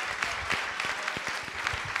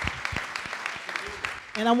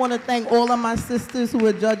 And I want to thank all of my sisters who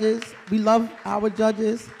are judges. We love our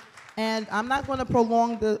judges. And I'm not going to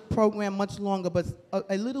prolong the program much longer, but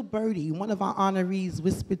a little birdie, one of our honorees,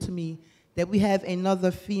 whispered to me that we have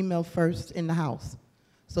another female first in the house.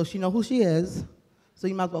 So she knows who she is. So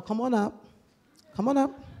you might as well come on up. Come on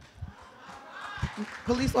up.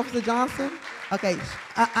 Police Officer Johnson. Okay.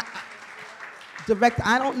 Director,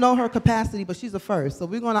 I don't know her capacity, but she's a first. So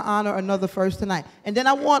we're going to honor another first tonight. And then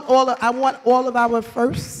I want all of our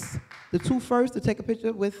firsts, the two firsts, to take a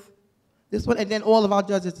picture with this one, and then all of our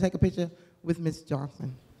judges to take a picture with Ms.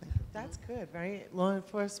 Johnson. That's good, right? Law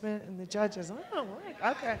enforcement and the judges. Oh,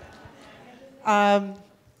 okay.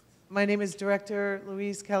 My name is Director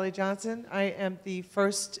Louise Kelly Johnson. I am the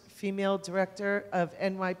first female director of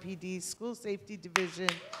NYPD School Safety Division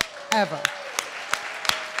ever.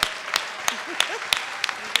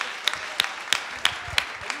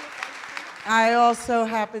 I also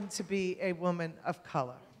happen to be a woman of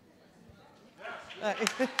color.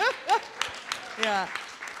 Yeah.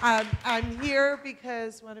 I'm here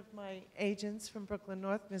because one of my agents from Brooklyn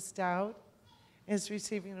North, Ms. Dowd, is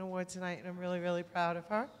receiving an award tonight, and I'm really, really proud of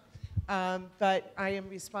her. But I am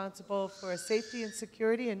responsible for safety and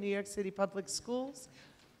security in New York City public schools.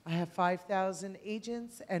 I have 5,000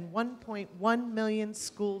 agents and 1.1 million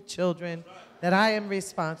school children that I am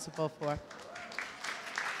responsible for.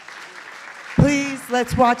 Please,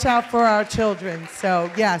 let's watch out for our children.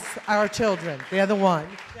 So, yes, our children, they're the one.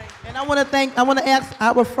 And I want to ask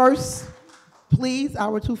our first, please,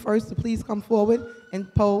 our two first to please come forward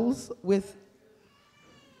and pose with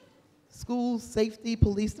School Safety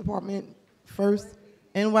Police Department first,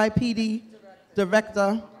 NYPD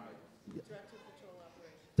Director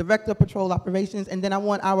of Patrol Operations, and then I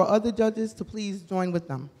want our other judges to please join with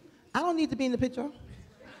them. I don't need to be in the picture.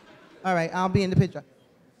 All right, I'll be in the picture.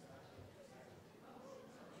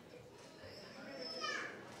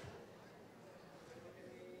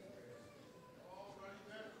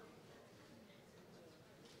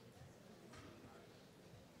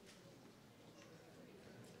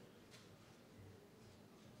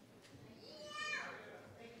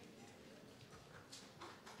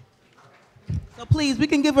 So please, we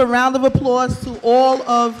can give a round of applause to all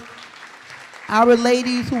of our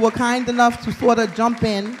ladies who were kind enough to sort of jump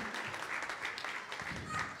in.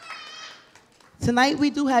 Tonight we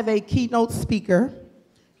do have a keynote speaker.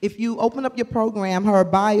 If you open up your program, her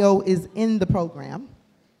bio is in the program.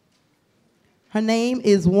 Her name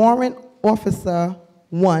is Warrant Officer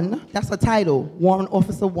 1. That's her title, Warrant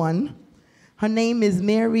Officer 1. Her name is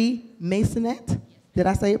Mary Masonette. Did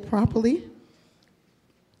I say it properly?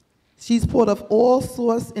 She's part of All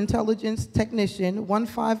Source Intelligence Technician,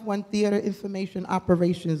 151 Theater Information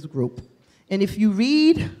Operations Group. And if you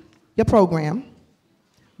read your program,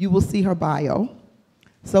 you will see her bio.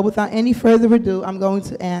 So without any further ado, I'm going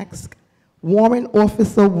to ask Warrant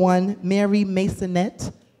Officer 1, Mary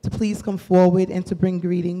Masonette, to please come forward and to bring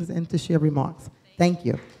greetings and to share remarks. Thank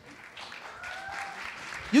you.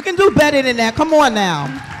 You can do better than that. Come on now.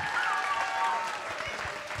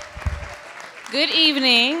 Good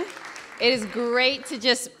evening. It is great to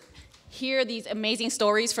just hear these amazing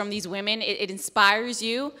stories from these women. It inspires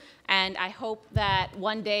you, and I hope that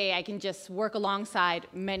one day I can just work alongside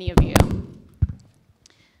many of you.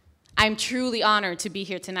 I'm truly honored to be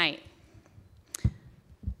here tonight.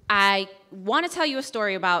 I want to tell you a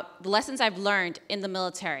story about the lessons I've learned in the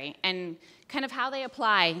military and kind of how they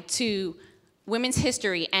apply to women's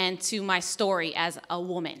history and to my story as a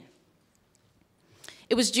woman.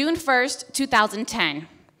 It was June 1st, 2010.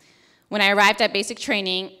 When I arrived at basic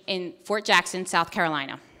training in Fort Jackson, South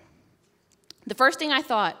Carolina. The first thing I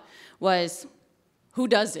thought was, who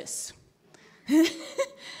does this?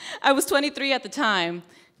 I was 23 at the time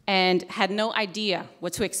and had no idea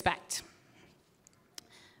what to expect.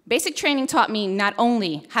 Basic training taught me not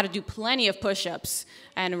only how to do plenty of push-ups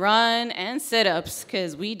and run and sit-ups,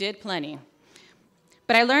 because we did plenty,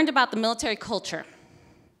 but I learned about the military culture.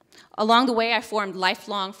 Along the way, I formed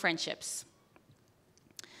lifelong friendships.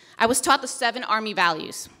 I was taught the 7 Army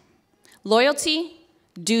values: loyalty,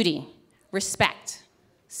 duty, respect,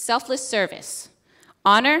 selfless service,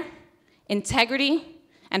 honor, integrity,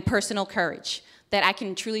 and personal courage, that I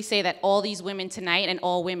can truly say that all these women tonight and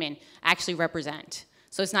all women actually represent.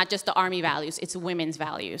 So it's not just the Army values, it's women's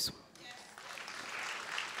values.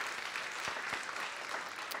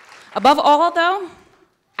 Above all, though,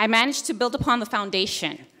 I managed to build upon the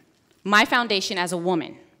foundation, my foundation as a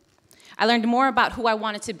woman. I learned more about who I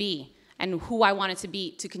wanted to be and who I wanted to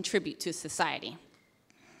be to contribute to society.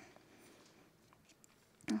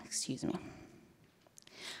 Excuse me.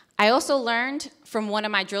 I also learned from one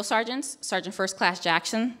of my drill sergeants, Sergeant First Class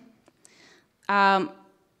Jackson.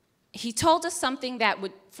 He told us something that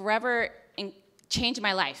would forever change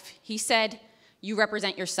my life. He said, "You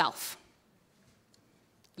represent yourself.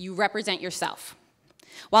 You represent yourself."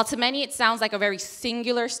 While to many it sounds like a very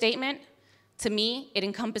singular statement, to me, it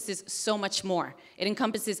encompasses so much more. It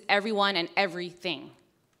encompasses everyone and everything.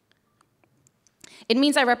 It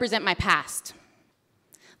means I represent my past,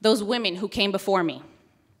 those women who came before me,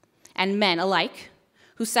 and men alike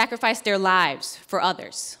who sacrificed their lives for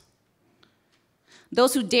others.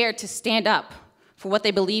 Those who dared to stand up for what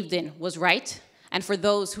they believed in was right, and for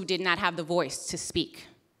those who did not have the voice to speak.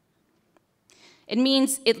 It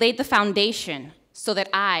means it laid the foundation so that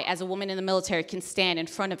I, as a woman in the military, can stand in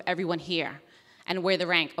front of everyone here and wear the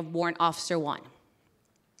rank of Warrant Officer 1.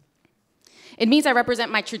 It means I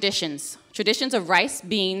represent my traditions, traditions of rice,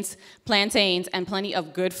 beans, plantains, and plenty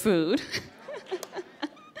of good food.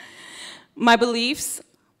 My beliefs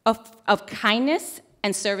of kindness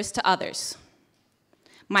and service to others.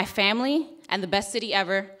 My family and the best city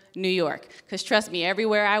ever, New York. Because trust me,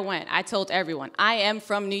 everywhere I went, I told everyone, I am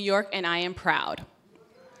from New York and I am proud.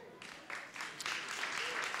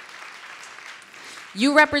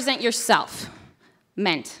 You represent yourself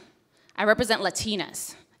meant I represent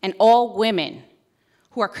Latinas and all women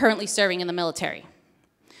who are currently serving in the military,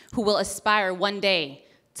 who will aspire one day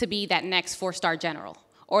to be that next 4-star general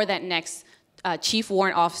or that next Chief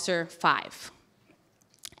Warrant Officer 5.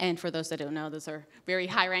 And for those that don't know, those are very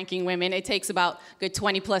high-ranking women. It takes about a good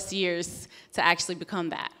 20-plus years to actually become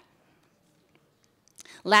that.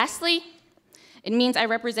 Lastly, it means I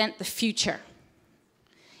represent the future.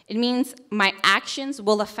 It means my actions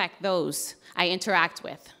will affect those I interact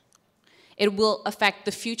with. It will affect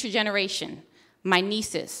the future generation, my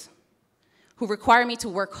nieces, who require me to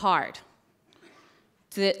work hard,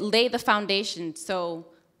 to lay the foundation so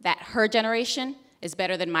that her generation is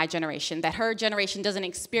better than my generation, that her generation doesn't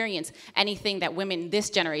experience anything that women this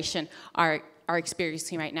generation are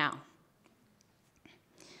experiencing right now.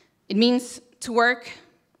 It means to work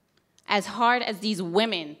as hard as these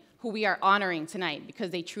women who we are honoring tonight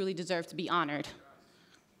because they truly deserve to be honored.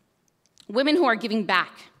 Women who are giving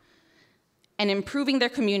back and improving their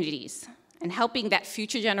communities and helping that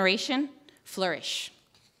future generation flourish.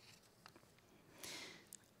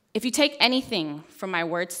 If you take anything from my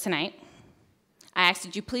words tonight, I ask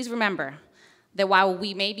that you please remember that while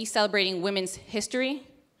we may be celebrating women's history,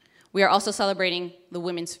 we are also celebrating the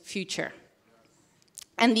women's future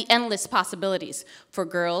and the endless possibilities for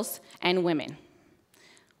girls and women.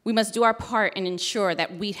 We must do our part and ensure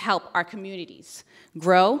that we help our communities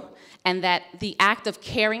grow and that the act of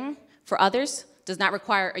caring for others does not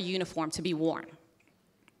require a uniform to be worn.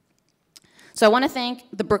 So I want to thank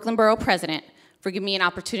the Brooklyn Borough President for giving me an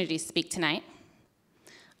opportunity to speak tonight.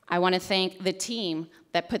 I want to thank the team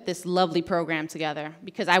that put this lovely program together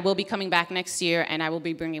because I will be coming back next year and I will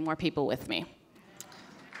be bringing more people with me.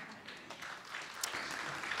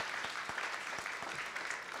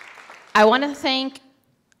 I want to thank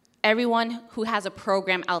everyone who has a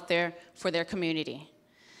program out there for their community.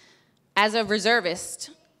 As a reservist,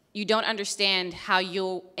 you don't understand how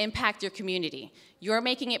you'll impact your community. You're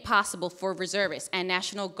making it possible for reservists and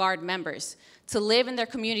National Guard members to live in their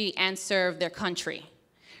community and serve their country.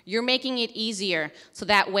 You're making it easier so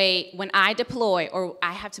that way when I deploy or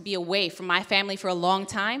I have to be away from my family for a long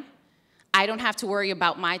time, I don't have to worry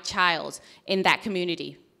about my child in that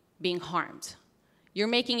community being harmed. You're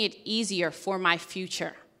making it easier for my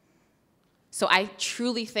future. So I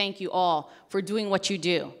truly thank you all for doing what you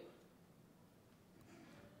do.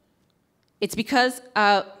 It's because,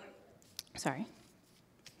 sorry.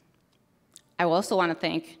 I also want to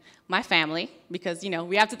thank my family because, you know,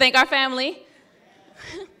 we have to thank our family.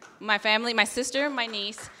 My family, my sister, my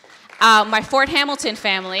niece, my Fort Hamilton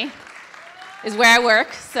family is where I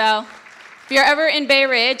work. So if you're ever in Bay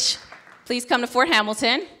Ridge, please come to Fort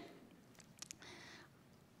Hamilton.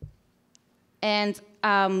 And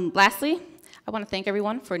lastly, I want to thank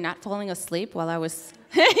everyone for not falling asleep while I was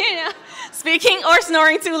speaking or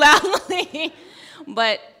snoring too loudly.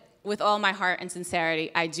 But with all my heart and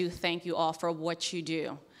sincerity, I do thank you all for what you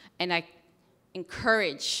do. And I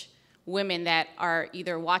encourage women that are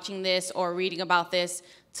either watching this or reading about this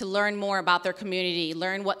to learn more about their community,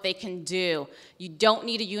 learn what they can do. You don't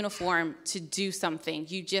need a uniform to do something.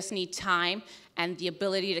 You just need time and the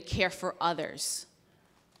ability to care for others.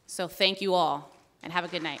 So thank you all, and have a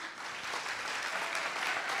good night.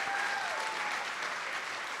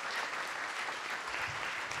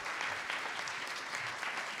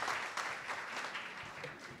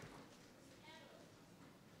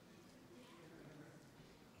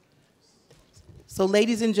 So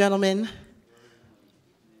ladies and gentlemen,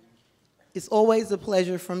 it's always a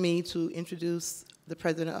pleasure for me to introduce the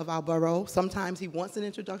president of our borough. Sometimes he wants an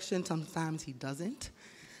introduction, sometimes he doesn't.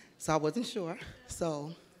 So I wasn't sure.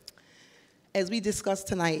 So as we discussed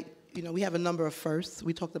tonight, you know, we have a number of firsts.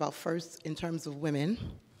 We talked about firsts in terms of women.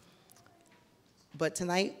 But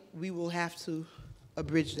tonight, we will have to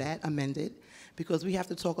abridge that, amend it, because we have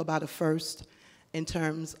to talk about a first in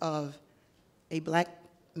terms of a black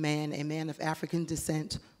man, a man of African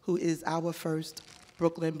descent, who is our first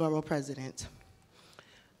Brooklyn Borough President.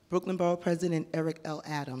 Brooklyn Borough President Eric L.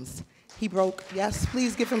 Adams. He broke, yes,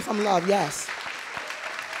 please give him some love, yes.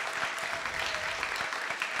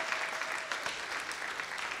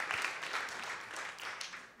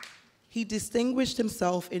 He distinguished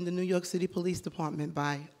himself in the New York City Police Department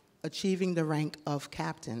by achieving the rank of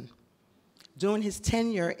captain. During his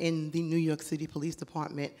tenure in the New York City Police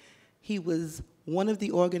Department, he was one of the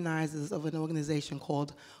organizers of an organization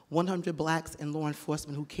called 100 Blacks in Law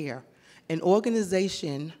Enforcement Who Care, an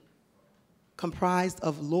organization comprised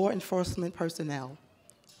of law enforcement personnel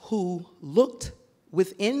who looked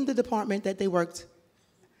within the department that they worked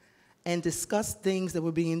and discussed things that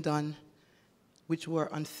were being done which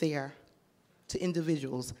were unfair to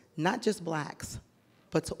individuals, not just blacks,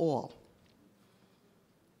 but to all.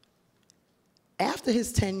 After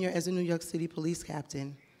his tenure as a New York City police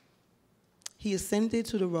captain, he ascended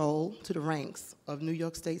to the role, to the ranks of New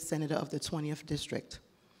York State Senator of the 20th District.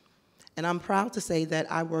 And I'm proud to say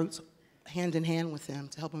that I worked hand in hand with him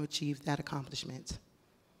to help him achieve that accomplishment.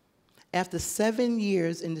 After 7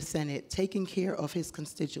 years in the Senate, taking care of his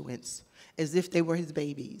constituents as if they were his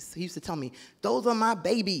babies. He used to tell me, those are my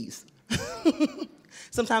babies.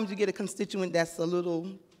 Sometimes you get a constituent that's a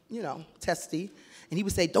little, you know, testy, and he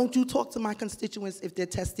would say, don't you talk to my constituents if they're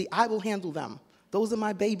testy, I will handle them. Those are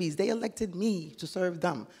my babies. They elected me to serve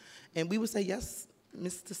them. And we would say, yes,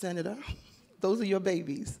 Mr. Senator, those are your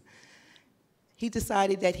babies. He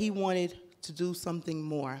decided that he wanted to do something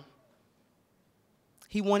more.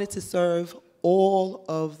 He wanted to serve all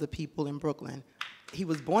of the people in Brooklyn. He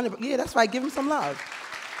was born in, yeah, that's right, give him some love.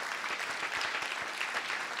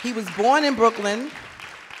 He was born in Brooklyn,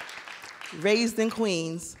 raised in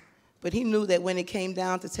Queens, but he knew that when it came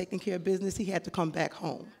down to taking care of business, he had to come back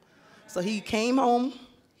home. So he came home,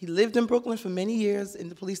 he lived in Brooklyn for many years in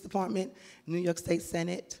the police department, New York State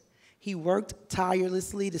Senate. He worked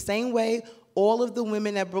tirelessly, the same way all of the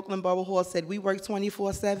women at Brooklyn Borough Hall said, we work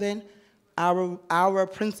 24/7, our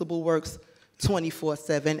principal works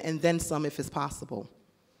 24/7, and then some if it's possible.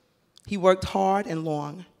 He worked hard and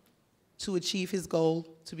long to achieve his goal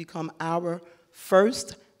to become our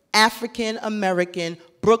first African-American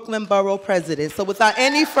Brooklyn Borough President. So without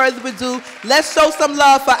any further ado, let's show some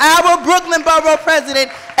love for our Brooklyn Borough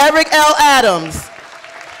President, Eric L. Adams.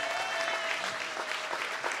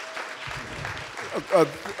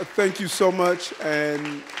 Thank you so much,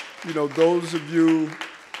 and you know, those of you,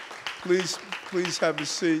 please have a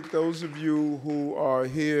seat. Those of you who are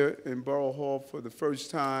here in Borough Hall for the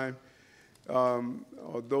first time,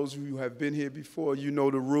 or those of you who have been here before, you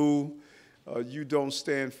know the rule. You don't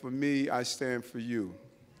stand for me, I stand for you.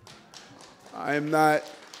 I am not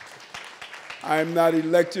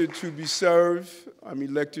elected to be served, I'm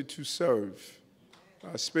elected to serve.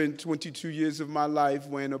 I spent 22 years of my life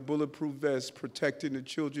wearing a bulletproof vest protecting the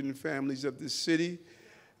children and families of this city,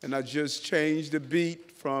 and I just changed the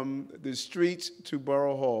beat from the streets to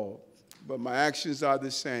Borough Hall. But my actions are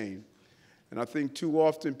the same. And I think too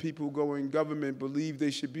often people who go in government believe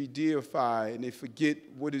they should be deified, and they forget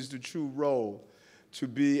what is the true role, to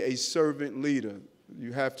be a servant leader.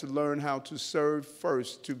 You have to learn how to serve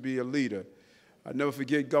first to be a leader. I never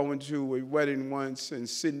forget going to a wedding once and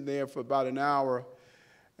sitting there for about an hour,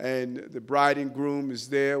 and the bride and groom is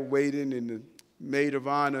there waiting, and the maid of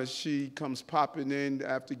honor, she comes popping in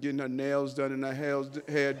after getting her nails done and her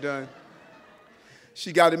hair done.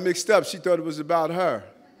 She got it mixed up. She thought it was about her.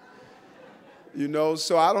 You know,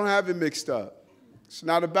 so I don't have it mixed up. It's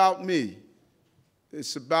not about me.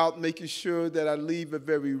 It's about making sure that I leave a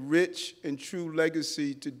very rich and true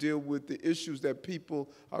legacy to deal with the issues that people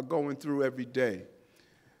are going through every day.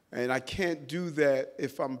 And I can't do that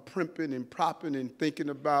if I'm primping and propping and thinking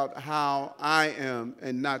about how I am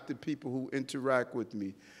and not the people who interact with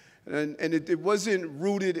me. And it wasn't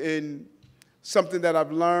rooted in something that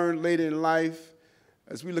I've learned later in life.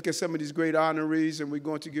 As we look at some of these great honorees and we're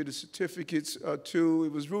going to get the certificates too,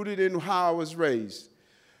 it was rooted in how I was raised.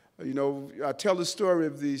 You know, I tell the story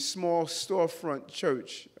of the small storefront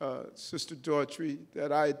church, Sister Daughtry,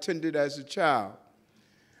 that I attended as a child.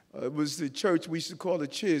 It was the church we used to call the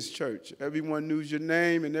Cheers Church. Everyone knew your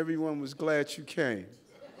name and everyone was glad you came.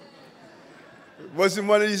 It wasn't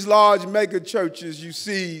one of these large mega churches you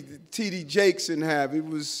see T.D. Jackson have. It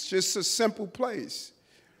was just a simple place.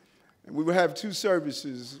 And we would have 2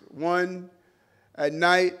 services, one at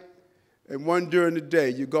night and one during the day.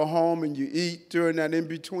 You go home and you eat during that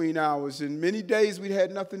in-between hours. And many days we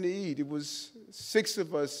had nothing to eat. It was 6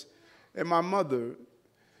 of us and my mother.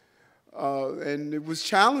 And it was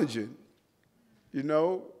challenging, you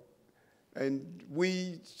know. And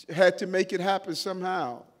we had to make it happen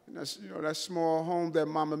somehow. And that's, you know, that small home that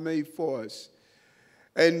Mama made for us.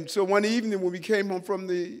 And so one evening when we came home from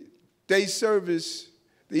the day service,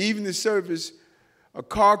 the evening service, a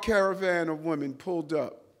car caravan of women pulled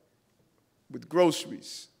up with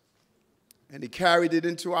groceries. And they carried it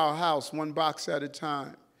into our house, 1 box at a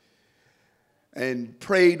time, and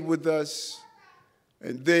prayed with us.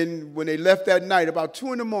 And then when they left that night, about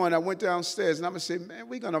 2 in the morning, I went downstairs, and I'm going to say, man,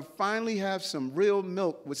 we're going to finally have some real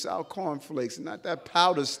milk without cornflakes, and not that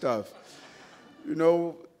powder stuff, you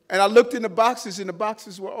know. And I looked in the boxes, and the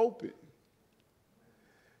boxes were open.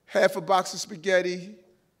 Half a box of spaghetti,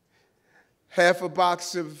 half a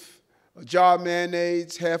box of a jar of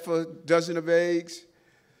mayonnaise, half a dozen of eggs.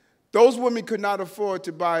 Those women could not afford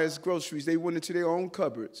to buy us groceries. They went into their own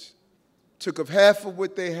cupboards, took up half of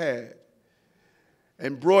what they had,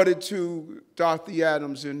 and brought it to Dorothy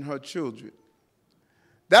Adams and her children.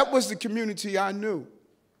 That was the community I knew.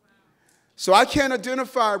 So I can't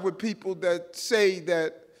identify with people that say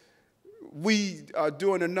that we are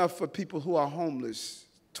doing enough for people who are homeless.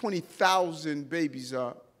 20,000 babies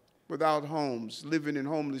are without homes, living in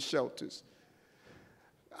homeless shelters.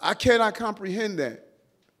 I cannot comprehend that.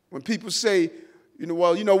 When people say, you know,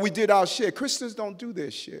 well, you know, we did our share. Christians don't do their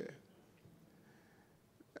share.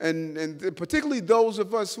 And particularly those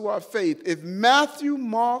of us who are faith, if Matthew,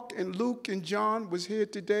 Mark, and Luke, and John was here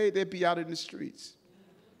today, they'd be out in the streets.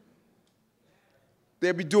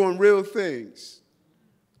 They'd be doing real things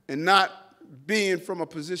and not being from a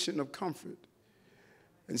position of comfort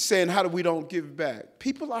and saying, how do we don't give back?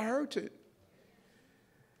 People are hurting.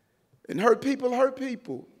 And hurt people hurt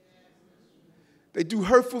people. They do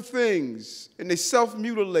hurtful things, and they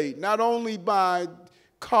self-mutilate, not only by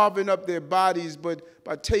carving up their bodies, but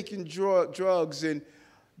by taking drugs and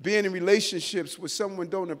being in relationships where someone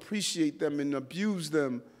don't appreciate them and abuse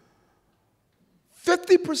them.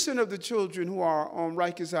 50% of the children who are on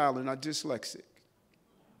Rikers Island are dyslexic.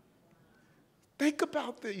 Think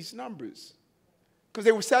about these numbers. Because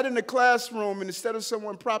they were sat in the classroom, and instead of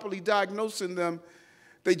someone properly diagnosing them,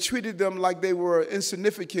 they treated them like they were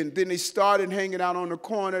insignificant. Then they started hanging out on the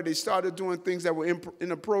corner. They started doing things that were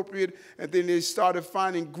inappropriate. And then they started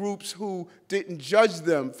finding groups who didn't judge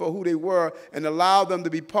them for who they were and allow them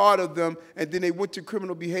to be part of them. And then they went to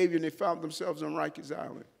criminal behavior, and they found themselves on Rikers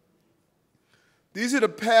Island. These are the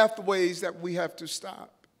pathways that we have to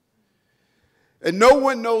stop. And no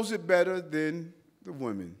one knows it better than the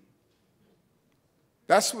women.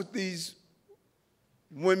 That's what these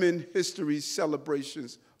women history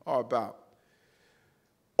celebrations are about.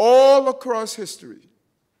 All across history.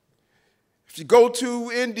 If you go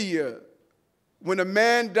to India, when a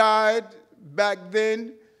man died back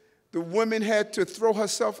then, the woman had to throw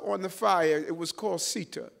herself on the fire. It was called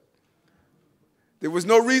Sita. There was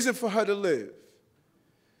no reason for her to live.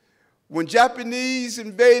 When Japanese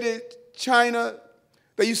invaded China,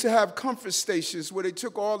 they used to have comfort stations where they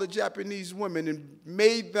took all the Japanese women and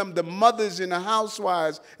made them the mothers and the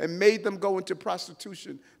housewives and made them go into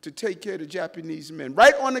prostitution to take care of the Japanese men.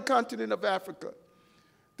 Right on the continent of Africa.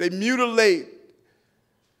 They mutilate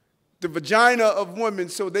the vagina of women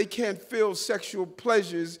so they can't feel sexual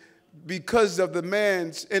pleasures because of the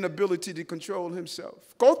man's inability to control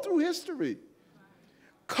himself. Go through history.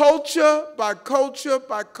 Culture by culture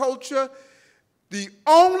by culture, the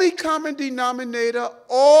only common denominator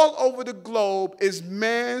all over the globe is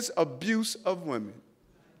man's abuse of women.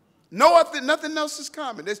 Nothing else is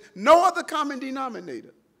common. There's no other common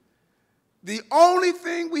denominator. The only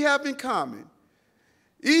thing we have in common,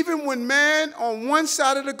 even when man on one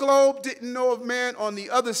side of the globe didn't know of man on the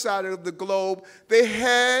other side of the globe, they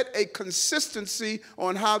had a consistency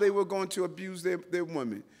on how they were going to abuse their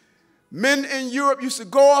women. Men in Europe used to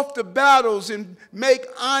go off to battles and make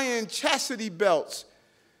iron chastity belts,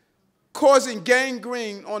 causing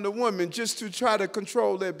gangrene on the women just to try to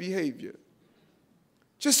control their behavior.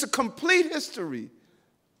 Just a complete history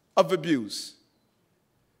of abuse.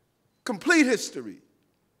 Complete history.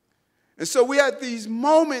 And so we have these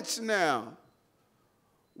moments now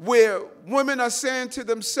where women are saying to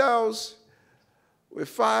themselves, we're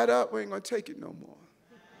fired up, we ain't going to take it no more.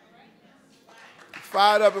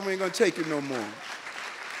 Fired up and we ain't going to take it no more.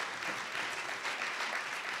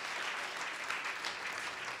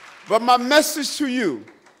 But my message to you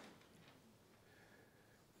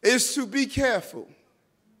is to be careful.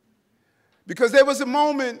 Because there was a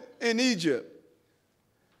moment in Egypt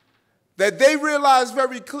that they realized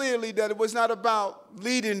very clearly that it was not about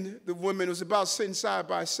leading the women, it was about sitting side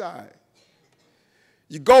by side.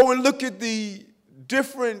 You go and look at the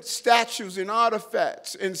different statues and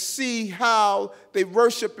artifacts and see how they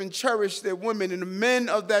worship and cherish their women. And the men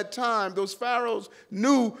of that time, those pharaohs,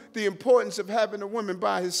 knew the importance of having a woman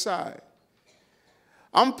by his side.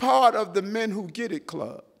 I'm part of the Men Who Get It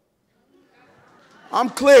club. I'm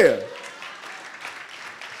clear.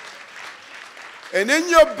 And in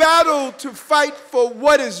your battle to fight for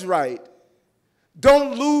what is right,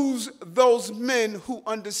 don't lose those men who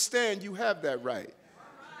understand you have that right.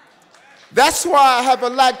 That's why I have a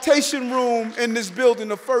lactation room in this building,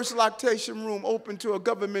 the first lactation room open to a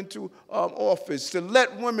governmental office, to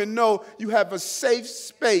let women know you have a safe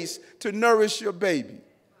space to nourish your baby.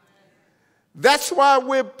 That's why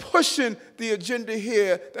we're pushing the agenda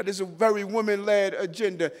here that is a very women-led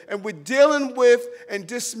agenda. And we're dealing with and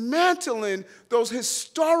dismantling those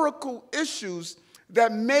historical issues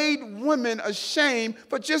that made women ashamed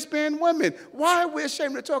for just being women. Why are we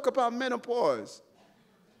ashamed to talk about menopause?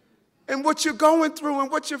 And what you're going through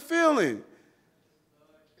and what you're feeling.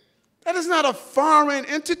 That is not a foreign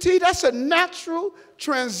entity. That's a natural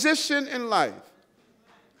transition in life.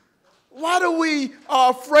 Why do we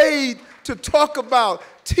are afraid to talk about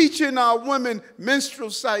teaching our women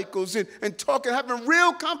menstrual cycles and having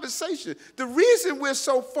real conversation? The reason we're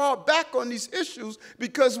so far back on these issues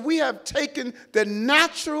because we have taken the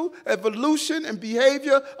natural evolution and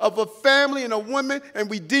behavior of a family and a woman and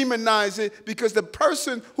we demonize it because the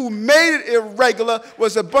person who made it irregular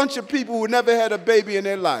was a bunch of people who never had a baby in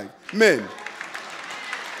their life, men.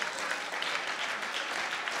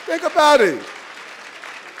 Think about it.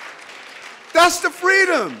 That's the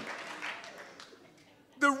freedom.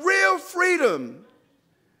 The real freedom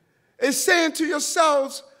is saying to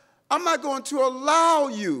yourselves, I'm not going to allow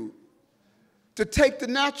you to take the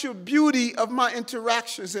natural beauty of my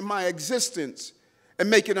interactions and my existence and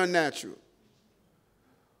make it unnatural.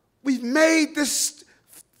 We've made this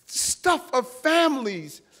stuff of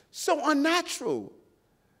families so unnatural.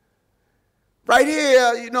 Right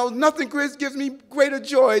here, nothing gives me greater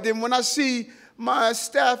joy than when I see my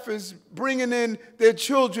staff is bringing in their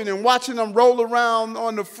children and watching them roll around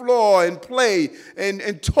on the floor and play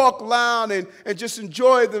and talk loud and just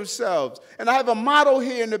enjoy themselves. And I have a motto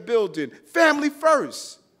here in the building, family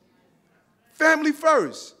first. Family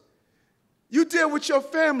first. You deal with your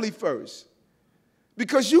family first.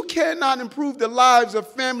 Because you cannot improve the lives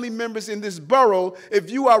of family members in this borough if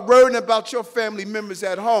you are worrying about your family members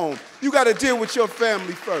at home. You got to deal with your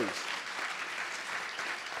family first.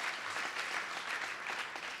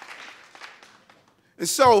 And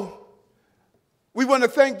so, we want to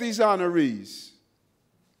thank these honorees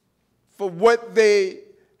for what they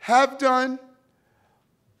have done,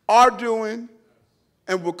 are doing,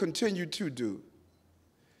 and will continue to do.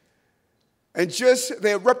 And just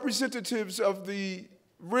they're representatives of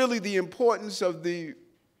really the importance of the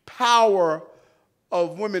power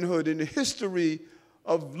of womanhood and the history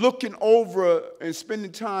of looking over and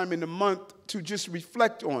spending time in the month to just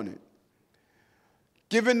reflect on it.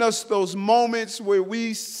 Giving us those moments where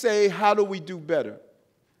we say, how do we do better?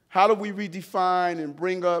 How do we redefine and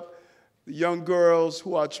bring up the young girls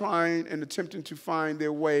who are trying and attempting to find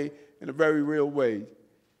their way in a very real way?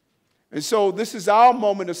 And so this is our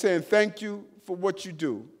moment of saying thank you for what you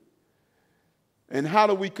do. And how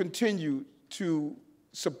do we continue to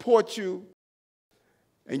support you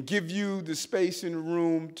and give you the space in the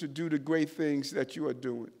room to do the great things that you are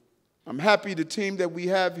doing? I'm happy the team that we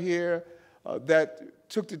have here that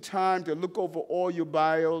took the time to look over all your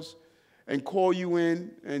bios and call you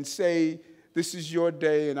in and say, this is your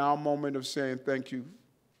day and our moment of saying thank you.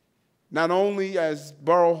 Not only as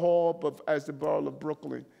Borough Hall, but as the Borough of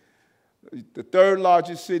Brooklyn, the third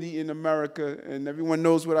largest city in America. And everyone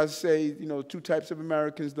knows what I say, two types of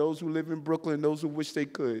Americans, those who live in Brooklyn and those who wish they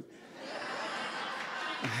could.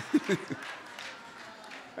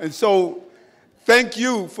 And so, thank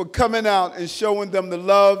you for coming out and showing them the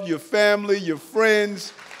love, your family, your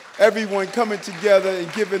friends, everyone coming together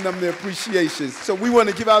and giving them their appreciation. So we want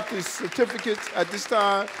to give out these certificates at this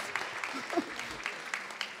time.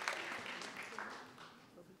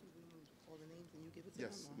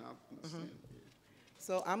 Yes.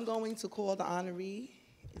 So I'm going to call the honoree,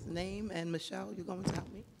 his name, and Michelle, you're going to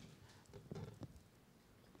help me.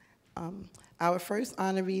 Our first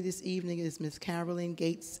honoree this evening is Ms. Carolyn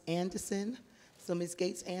Gates Anderson. So Ms.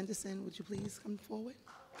 Gates Anderson, would you please come forward?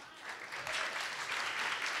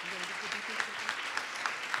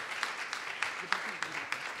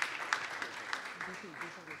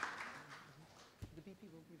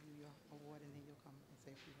 award, and then you'll come and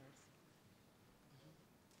say a few words.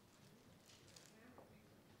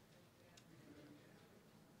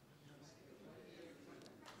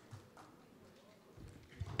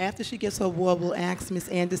 After she gets her award, we'll ask Ms.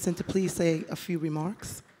 Anderson to please say a few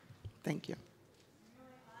remarks. Thank you.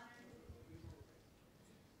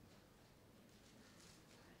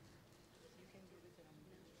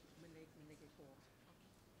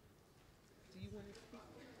 Do you want to speak?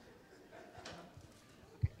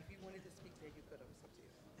 Okay, if you wanted to speak there, you could have. It's up to you.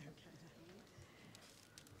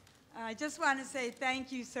 I just want to say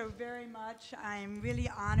thank you so very much. I'm really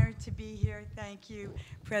honored to be here. Thank you,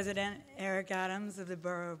 President Eric Adams of the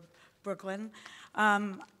Borough of Brooklyn.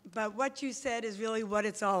 But what you said is really what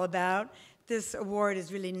it's all about. This award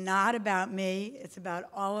is really not about me. It's about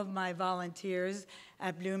all of my volunteers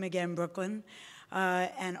at Bloom Again Brooklyn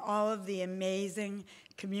and all of the amazing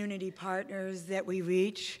community partners that we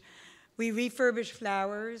reach. We refurbish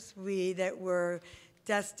flowers that were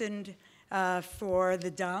destined for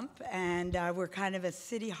the dump, and we're kind of a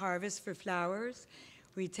city harvest for flowers.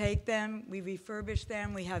 We take them, we refurbish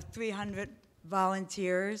them. We have 300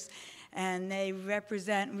 volunteers, and they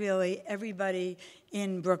represent really everybody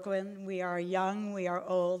in Brooklyn. We are young, we are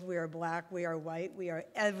old, we are black, we are white, we are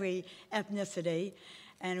every ethnicity,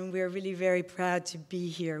 and we're really very proud to be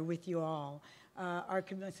here with you all.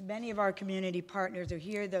 Many of our community partners are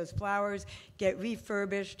here. Those flowers get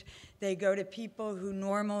refurbished. They go to people who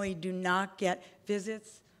normally do not get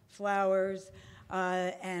visits, flowers,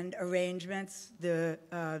 and arrangements.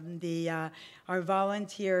 Our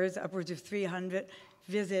volunteers, upwards of 300,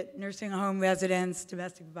 visit nursing home residents,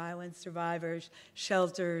 domestic violence survivors,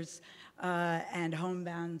 shelters, and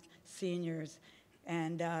homebound seniors.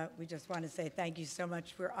 And we just want to say thank you so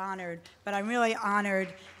much. We're honored, but I'm really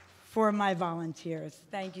honored for my volunteers.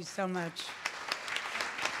 Thank you so much.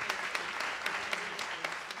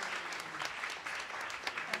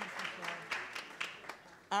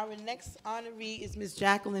 Our next honoree is Ms.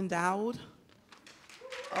 Jacqueline Dowd.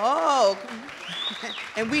 Oh,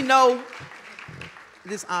 and we know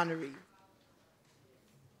this honoree.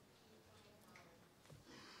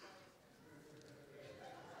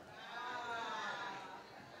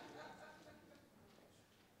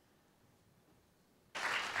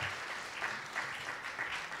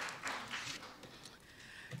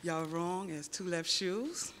 Y'all wrong, as two left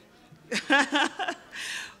shoes.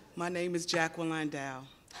 My name is Jacqueline Dow.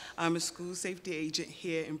 I'm a school safety agent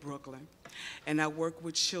here in Brooklyn, and I work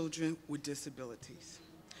with children with disabilities.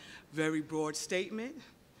 Very broad statement,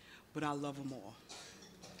 but I love them all.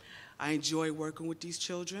 I enjoy working with these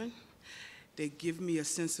children. They give me a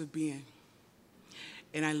sense of being,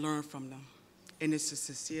 and I learn from them, and it's a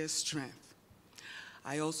sincere strength.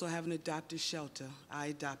 I also have an adopted shelter I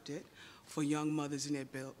adopted for young mothers and their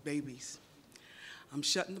babies. I'm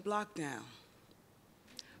shutting the block down,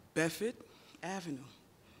 Bedford Avenue,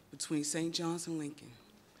 between St. John's and Lincoln,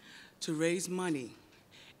 to raise money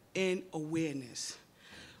and awareness.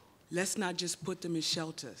 Let's not just put them in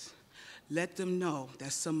shelters. Let them know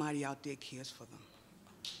that somebody out there cares for them.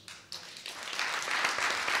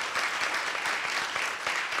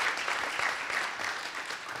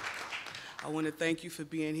 I want to thank you for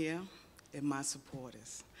being here and my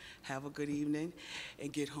supporters. Have a good evening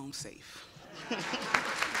and get home safe.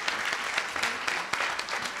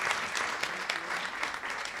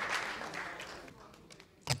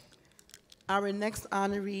 Our next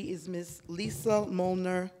honoree is Ms. Lisa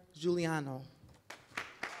Molnar Giuliano.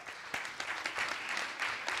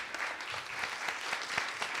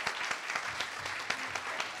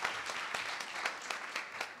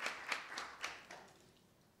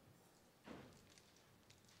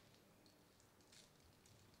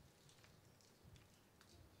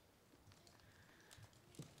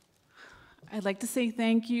 I'd like to say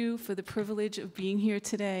thank you for the privilege of being here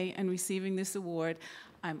today and receiving this award.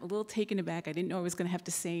 I'm a little taken aback. I didn't know I was going to have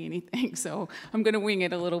to say anything, so I'm going to wing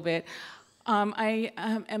it a little bit. I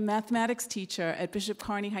am a mathematics teacher at Bishop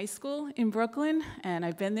Kearney High School in Brooklyn, and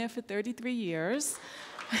I've been there for 33 years.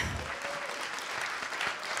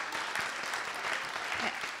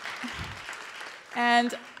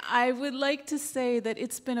 And I would like to say that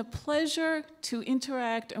it's been a pleasure to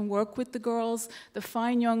interact and work with the girls, the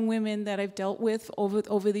fine young women that I've dealt with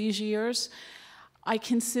over these years. I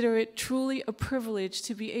consider it truly a privilege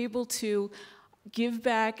to be able to give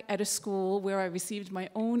back at a school where I received my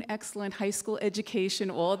own excellent high school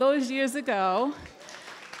education all those years ago,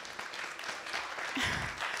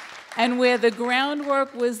 and where the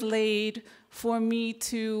groundwork was laid for me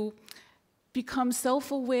to become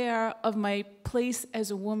self-aware of my place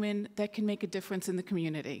as a woman that can make a difference in the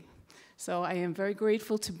community. So I am very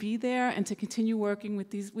grateful to be there and to continue working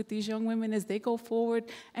with these young women as they go forward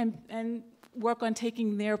and work on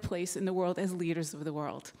taking their place in the world as leaders of the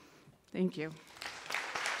world. Thank you.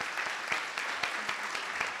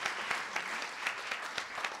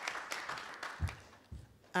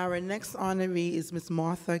 Our next honoree is Ms.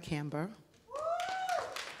 Martha Camber.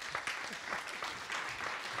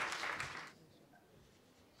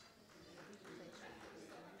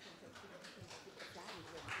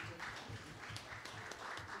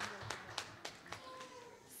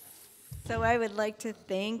 So I would like to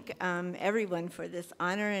thank everyone for this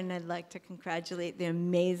honor, and I'd like to congratulate the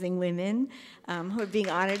amazing women who are being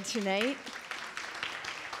honored tonight.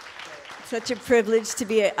 Such a privilege to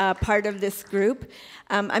be a part of this group.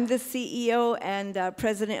 I'm the CEO and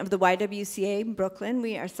president of the YWCA in Brooklyn.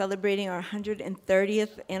 We are celebrating our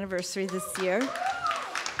 130th anniversary this year.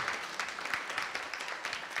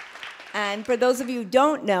 And for those of you who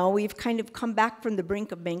don't know, we've kind of come back from the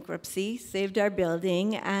brink of bankruptcy, saved our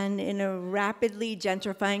building, and in a rapidly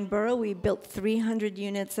gentrifying borough, we built 300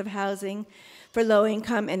 units of housing for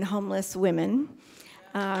low-income and homeless women.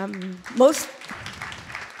 Most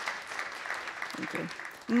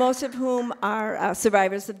of whom are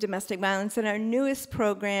survivors of domestic violence. And our newest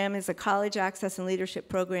program is a college access and leadership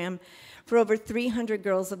program for over 300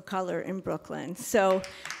 girls of color in Brooklyn. So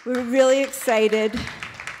we're really excited.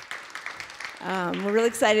 We're really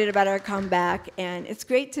excited about our comeback, and it's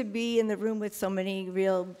great to be in the room with so many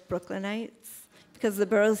real Brooklynites because the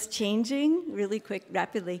borough's changing really quick,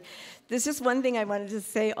 rapidly. There's just one thing I wanted to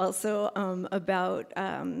say also about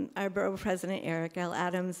our Borough President Eric L.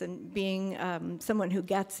 Adams and being someone who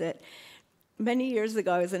gets it. Many years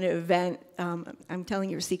ago, I was in an event, I'm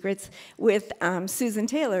telling your secrets, with Susan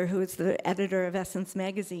Taylor, who is the editor of Essence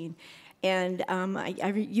magazine. And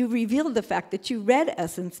you revealed the fact that you read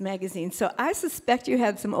Essence magazine. So I suspect you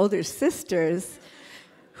had some older sisters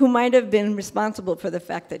who might have been responsible for the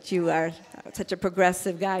fact that you are such a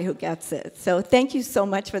progressive guy who gets it. So thank you so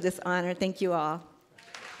much for this honor. Thank you all.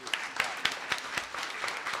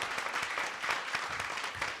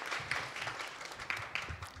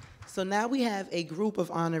 So now we have a group of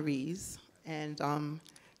honorees. And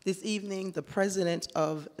this evening, the president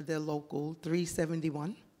of the local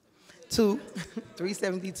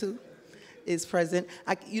 372 is present.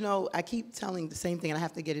 I keep telling the same thing, and I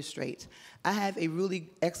have to get it straight. I have a really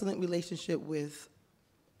excellent relationship with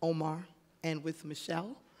Omar and with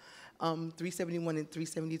Michelle. 371 and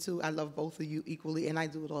 372, I love both of you equally, and I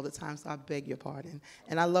do it all the time, so I beg your pardon.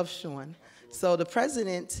 And I love Sean. So the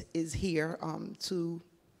president is here to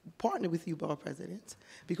partner with you, Borough President,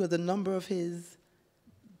 because a number of his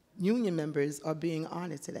union members are being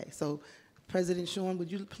honored today. So President Sean,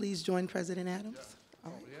 would you please join President Adams? Yeah.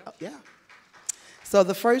 All right. Oh, yeah. So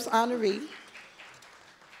the first honoree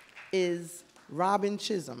is Robin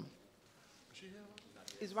Chisholm.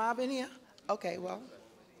 Is Robin here? Okay, well.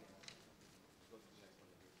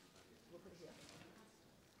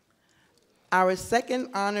 Our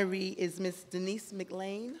second honoree is Miss Denise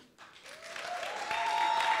McLean.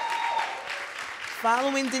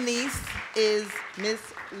 Following Denise is Miss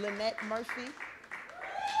Lynette Murphy.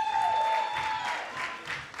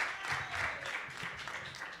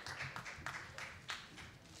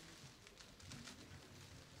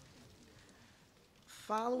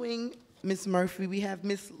 Following Miss Murphy, we have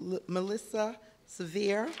Miss Melissa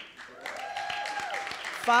Severe.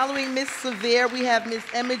 Following Miss Severe, we have Miss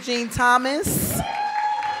Emma Jean Thomas.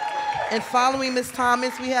 And following Miss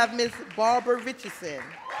Thomas, we have Miss Barbara Richardson.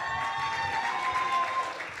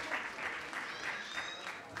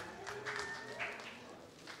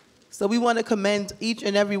 So we want to commend each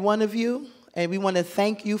and every one of you, and we want to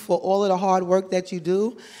thank you for all of the hard work that you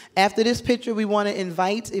do. After this picture, we want to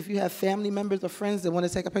invite, if you have family members or friends that want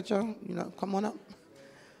to take a picture, come on up.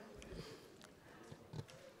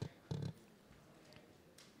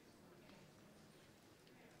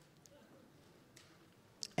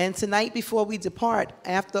 And tonight, before we depart,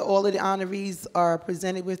 after all of the honorees are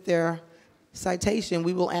presented with their citation,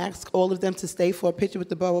 we will ask all of them to stay for a picture with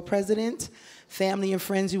the Borough President. Family and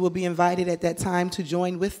friends, you will be invited at that time to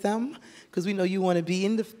join with them, because we know you want to be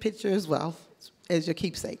in the picture as well as your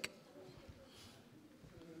keepsake.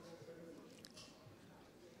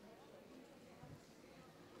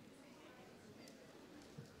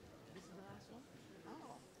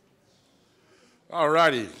 All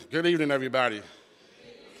righty. Good evening, everybody.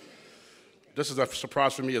 This is a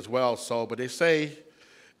surprise for me as well, but they say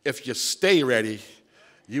if you stay ready,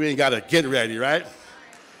 you ain't got to get ready, right?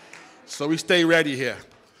 So we stay ready here.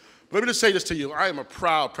 But let me just say this to you. I am a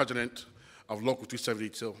proud president of Local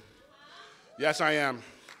 372. Yes, I am.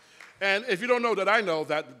 And if you don't know that, I know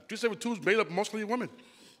that 372 is made up mostly of women.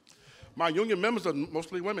 My union members are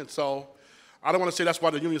mostly women, so I don't want to say that's why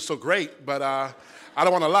the union is so great, but I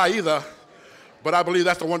don't want to lie either, but I believe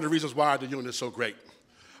that's one of the reasons why the union is so great.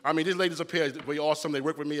 I mean, these ladies up here, they're awesome. They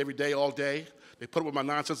work with me every day, all day. They put up with my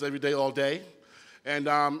nonsense every day, all day. And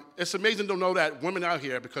it's amazing to know that women out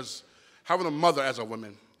here, because having a mother as a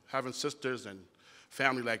woman, having sisters and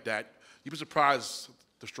family like that, you'd be surprised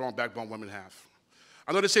the strong backbone women have.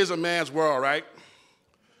 I know they say it's a man's world, right?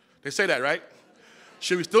 They say that, right?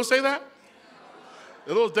 Should we still say that?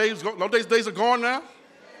 Those days are gone now?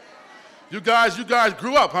 You guys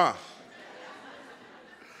grew up, huh?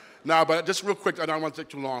 Now, but just real quick, I don't want to take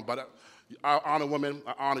too long, but I honor women.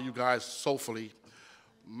 I honor you guys soulfully.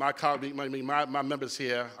 My members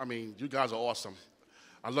here, I mean, you guys are awesome.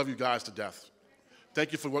 I love you guys to death.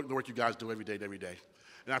 Thank you for the work you guys do every day.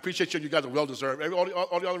 And I appreciate you guys are well-deserved.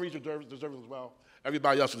 All the other regions deserve it as well.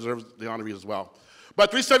 Everybody else deserves the honorees as well.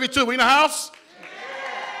 But 372, we in the house? Yeah.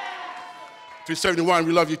 371,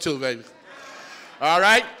 we love you too, baby. All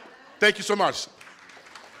right? Thank you so much.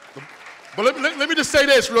 But let me just say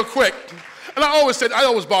this real quick. And I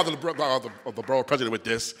always bother the borough president with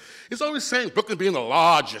this. He's always saying Brooklyn being the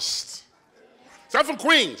largest. So I'm from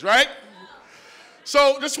Queens, right?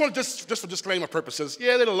 So just for disclaimer purposes,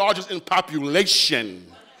 yeah, they're the largest in population.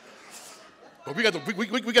 But we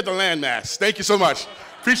got the land mass. Thank you so much.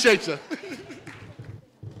 Appreciate you.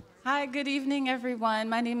 Hi, good evening, everyone.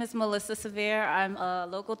 My name is Melissa Sevier. I'm a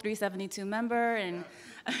local 372 member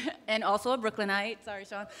and also a Brooklynite. Sorry,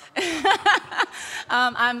 Sean.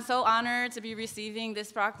 I'm so honored to be receiving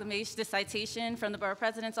this proclamation, this citation from the Borough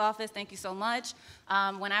President's office. Thank you so much.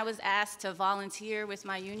 When I was asked to volunteer with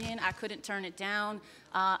my union, I couldn't turn it down.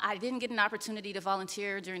 I didn't get an opportunity to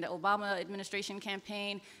volunteer during the Obama administration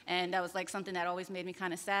campaign, and that was like something that always made me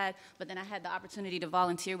kind of sad. But then I had the opportunity to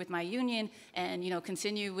volunteer with my union and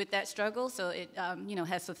continue with that struggle. So it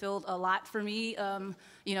has fulfilled a lot for me,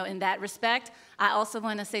 in that respect. I also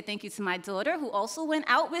want to say thank you to my daughter, who also went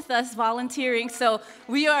out with us volunteering. So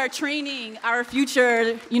we are training our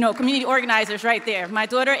future, community organizers right there. My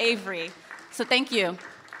daughter Avery. So thank you.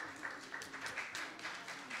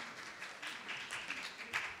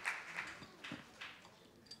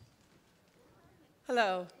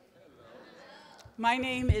 Hello. My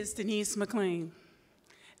name is Denise McLean,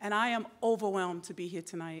 and I am overwhelmed to be here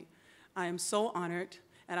tonight. I am so honored,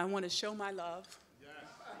 and I want to show my love.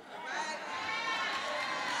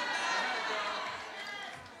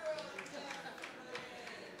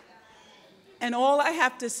 And all I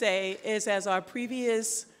have to say is, as our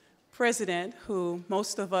previous president, who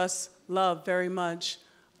most of us love very much,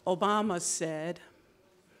 Obama said,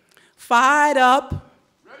 "Fired up.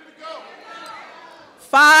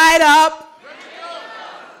 Fired up,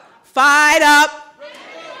 fired up.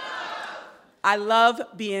 I love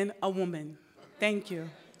being a woman." Thank you.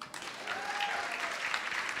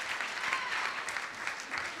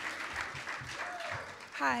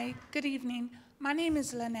 Hi, good evening. My name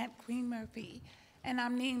is Lynette Queen Murphy, and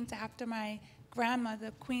I'm named after my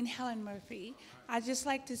grandmother, Queen Helen Murphy. I'd just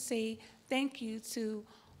like to say thank you to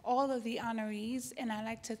all of the honorees, and I'd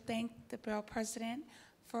like to thank the Borough President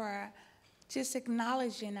for just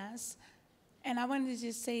acknowledging us. And I wanted to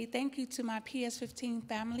just say thank you to my PS15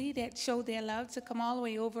 family that showed their love to come all the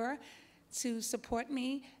way over to support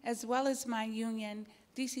me, as well as my union,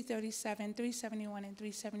 DC 37, 371, and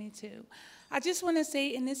 372. I just want to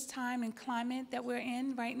say, in this time and climate that we're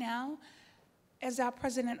in right now, as our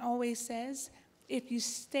president always says, if you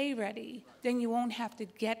stay ready, then you won't have to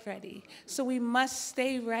get ready. So we must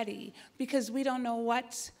stay ready, because we don't know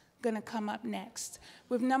what's going to come up next.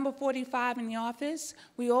 With number 45 in the office,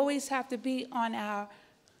 we always have to be on our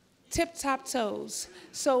tip-top toes.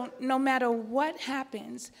 So no matter what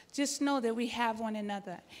happens, just know that we have one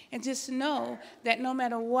another. And just know that no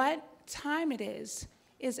matter what time it is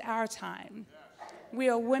our time. We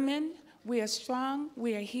are women, we are strong,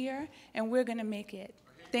 we are here, and we're going to make it.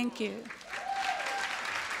 Thank you.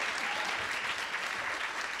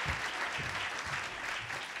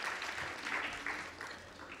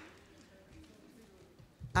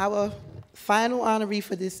 Our final honoree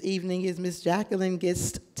for this evening is Ms. Jacqueline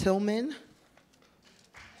Gist-Tillman.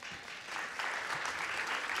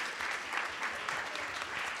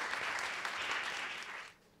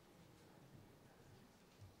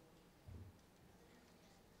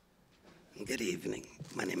 Good evening.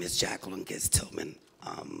 My name is Jacqueline Gist-Tillman.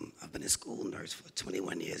 I've been a school nurse for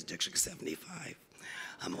 21 years, District 75.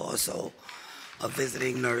 I'm also a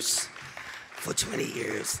visiting nurse for 20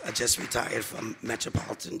 years. I just retired from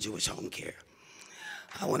Metropolitan Jewish Home Care.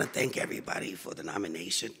 I want to thank everybody for the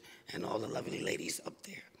nomination and all the lovely ladies up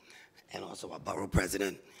there. and also our borough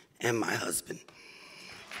president and my husband.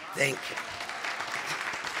 Thank you.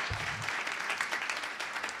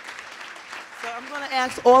 So I'm going to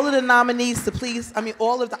ask all of the nominees to please,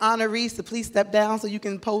 all of the honorees to please step down so you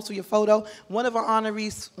can pose for your photo. One of our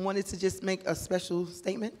honorees wanted to just make a special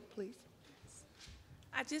statement, please.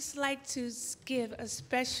 I'd just like to give a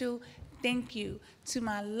special thank you to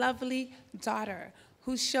my lovely daughter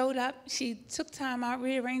who showed up. She took time out,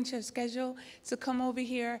 rearranged her schedule to come over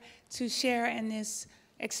here to share in this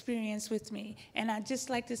experience with me. And I'd just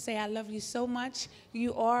like to say I love you so much.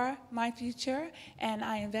 You are my future, and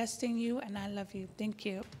I invest in you, and I love you. Thank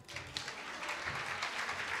you.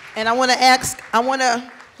 And I want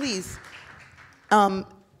to please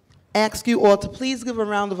ask you all to please give a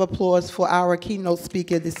round of applause for our keynote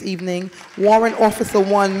speaker this evening, Warrant Officer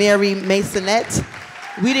 1, Mary Masonette.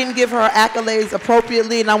 We didn't give her accolades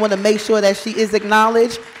appropriately, and I want to make sure that she is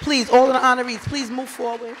acknowledged. Please, all of the honorees, please move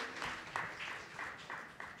forward.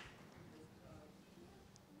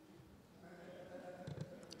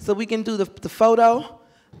 So we can do the photo.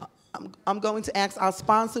 I'm going to ask our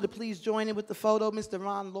sponsor to please join in with the photo, Mr.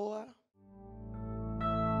 Ron Law.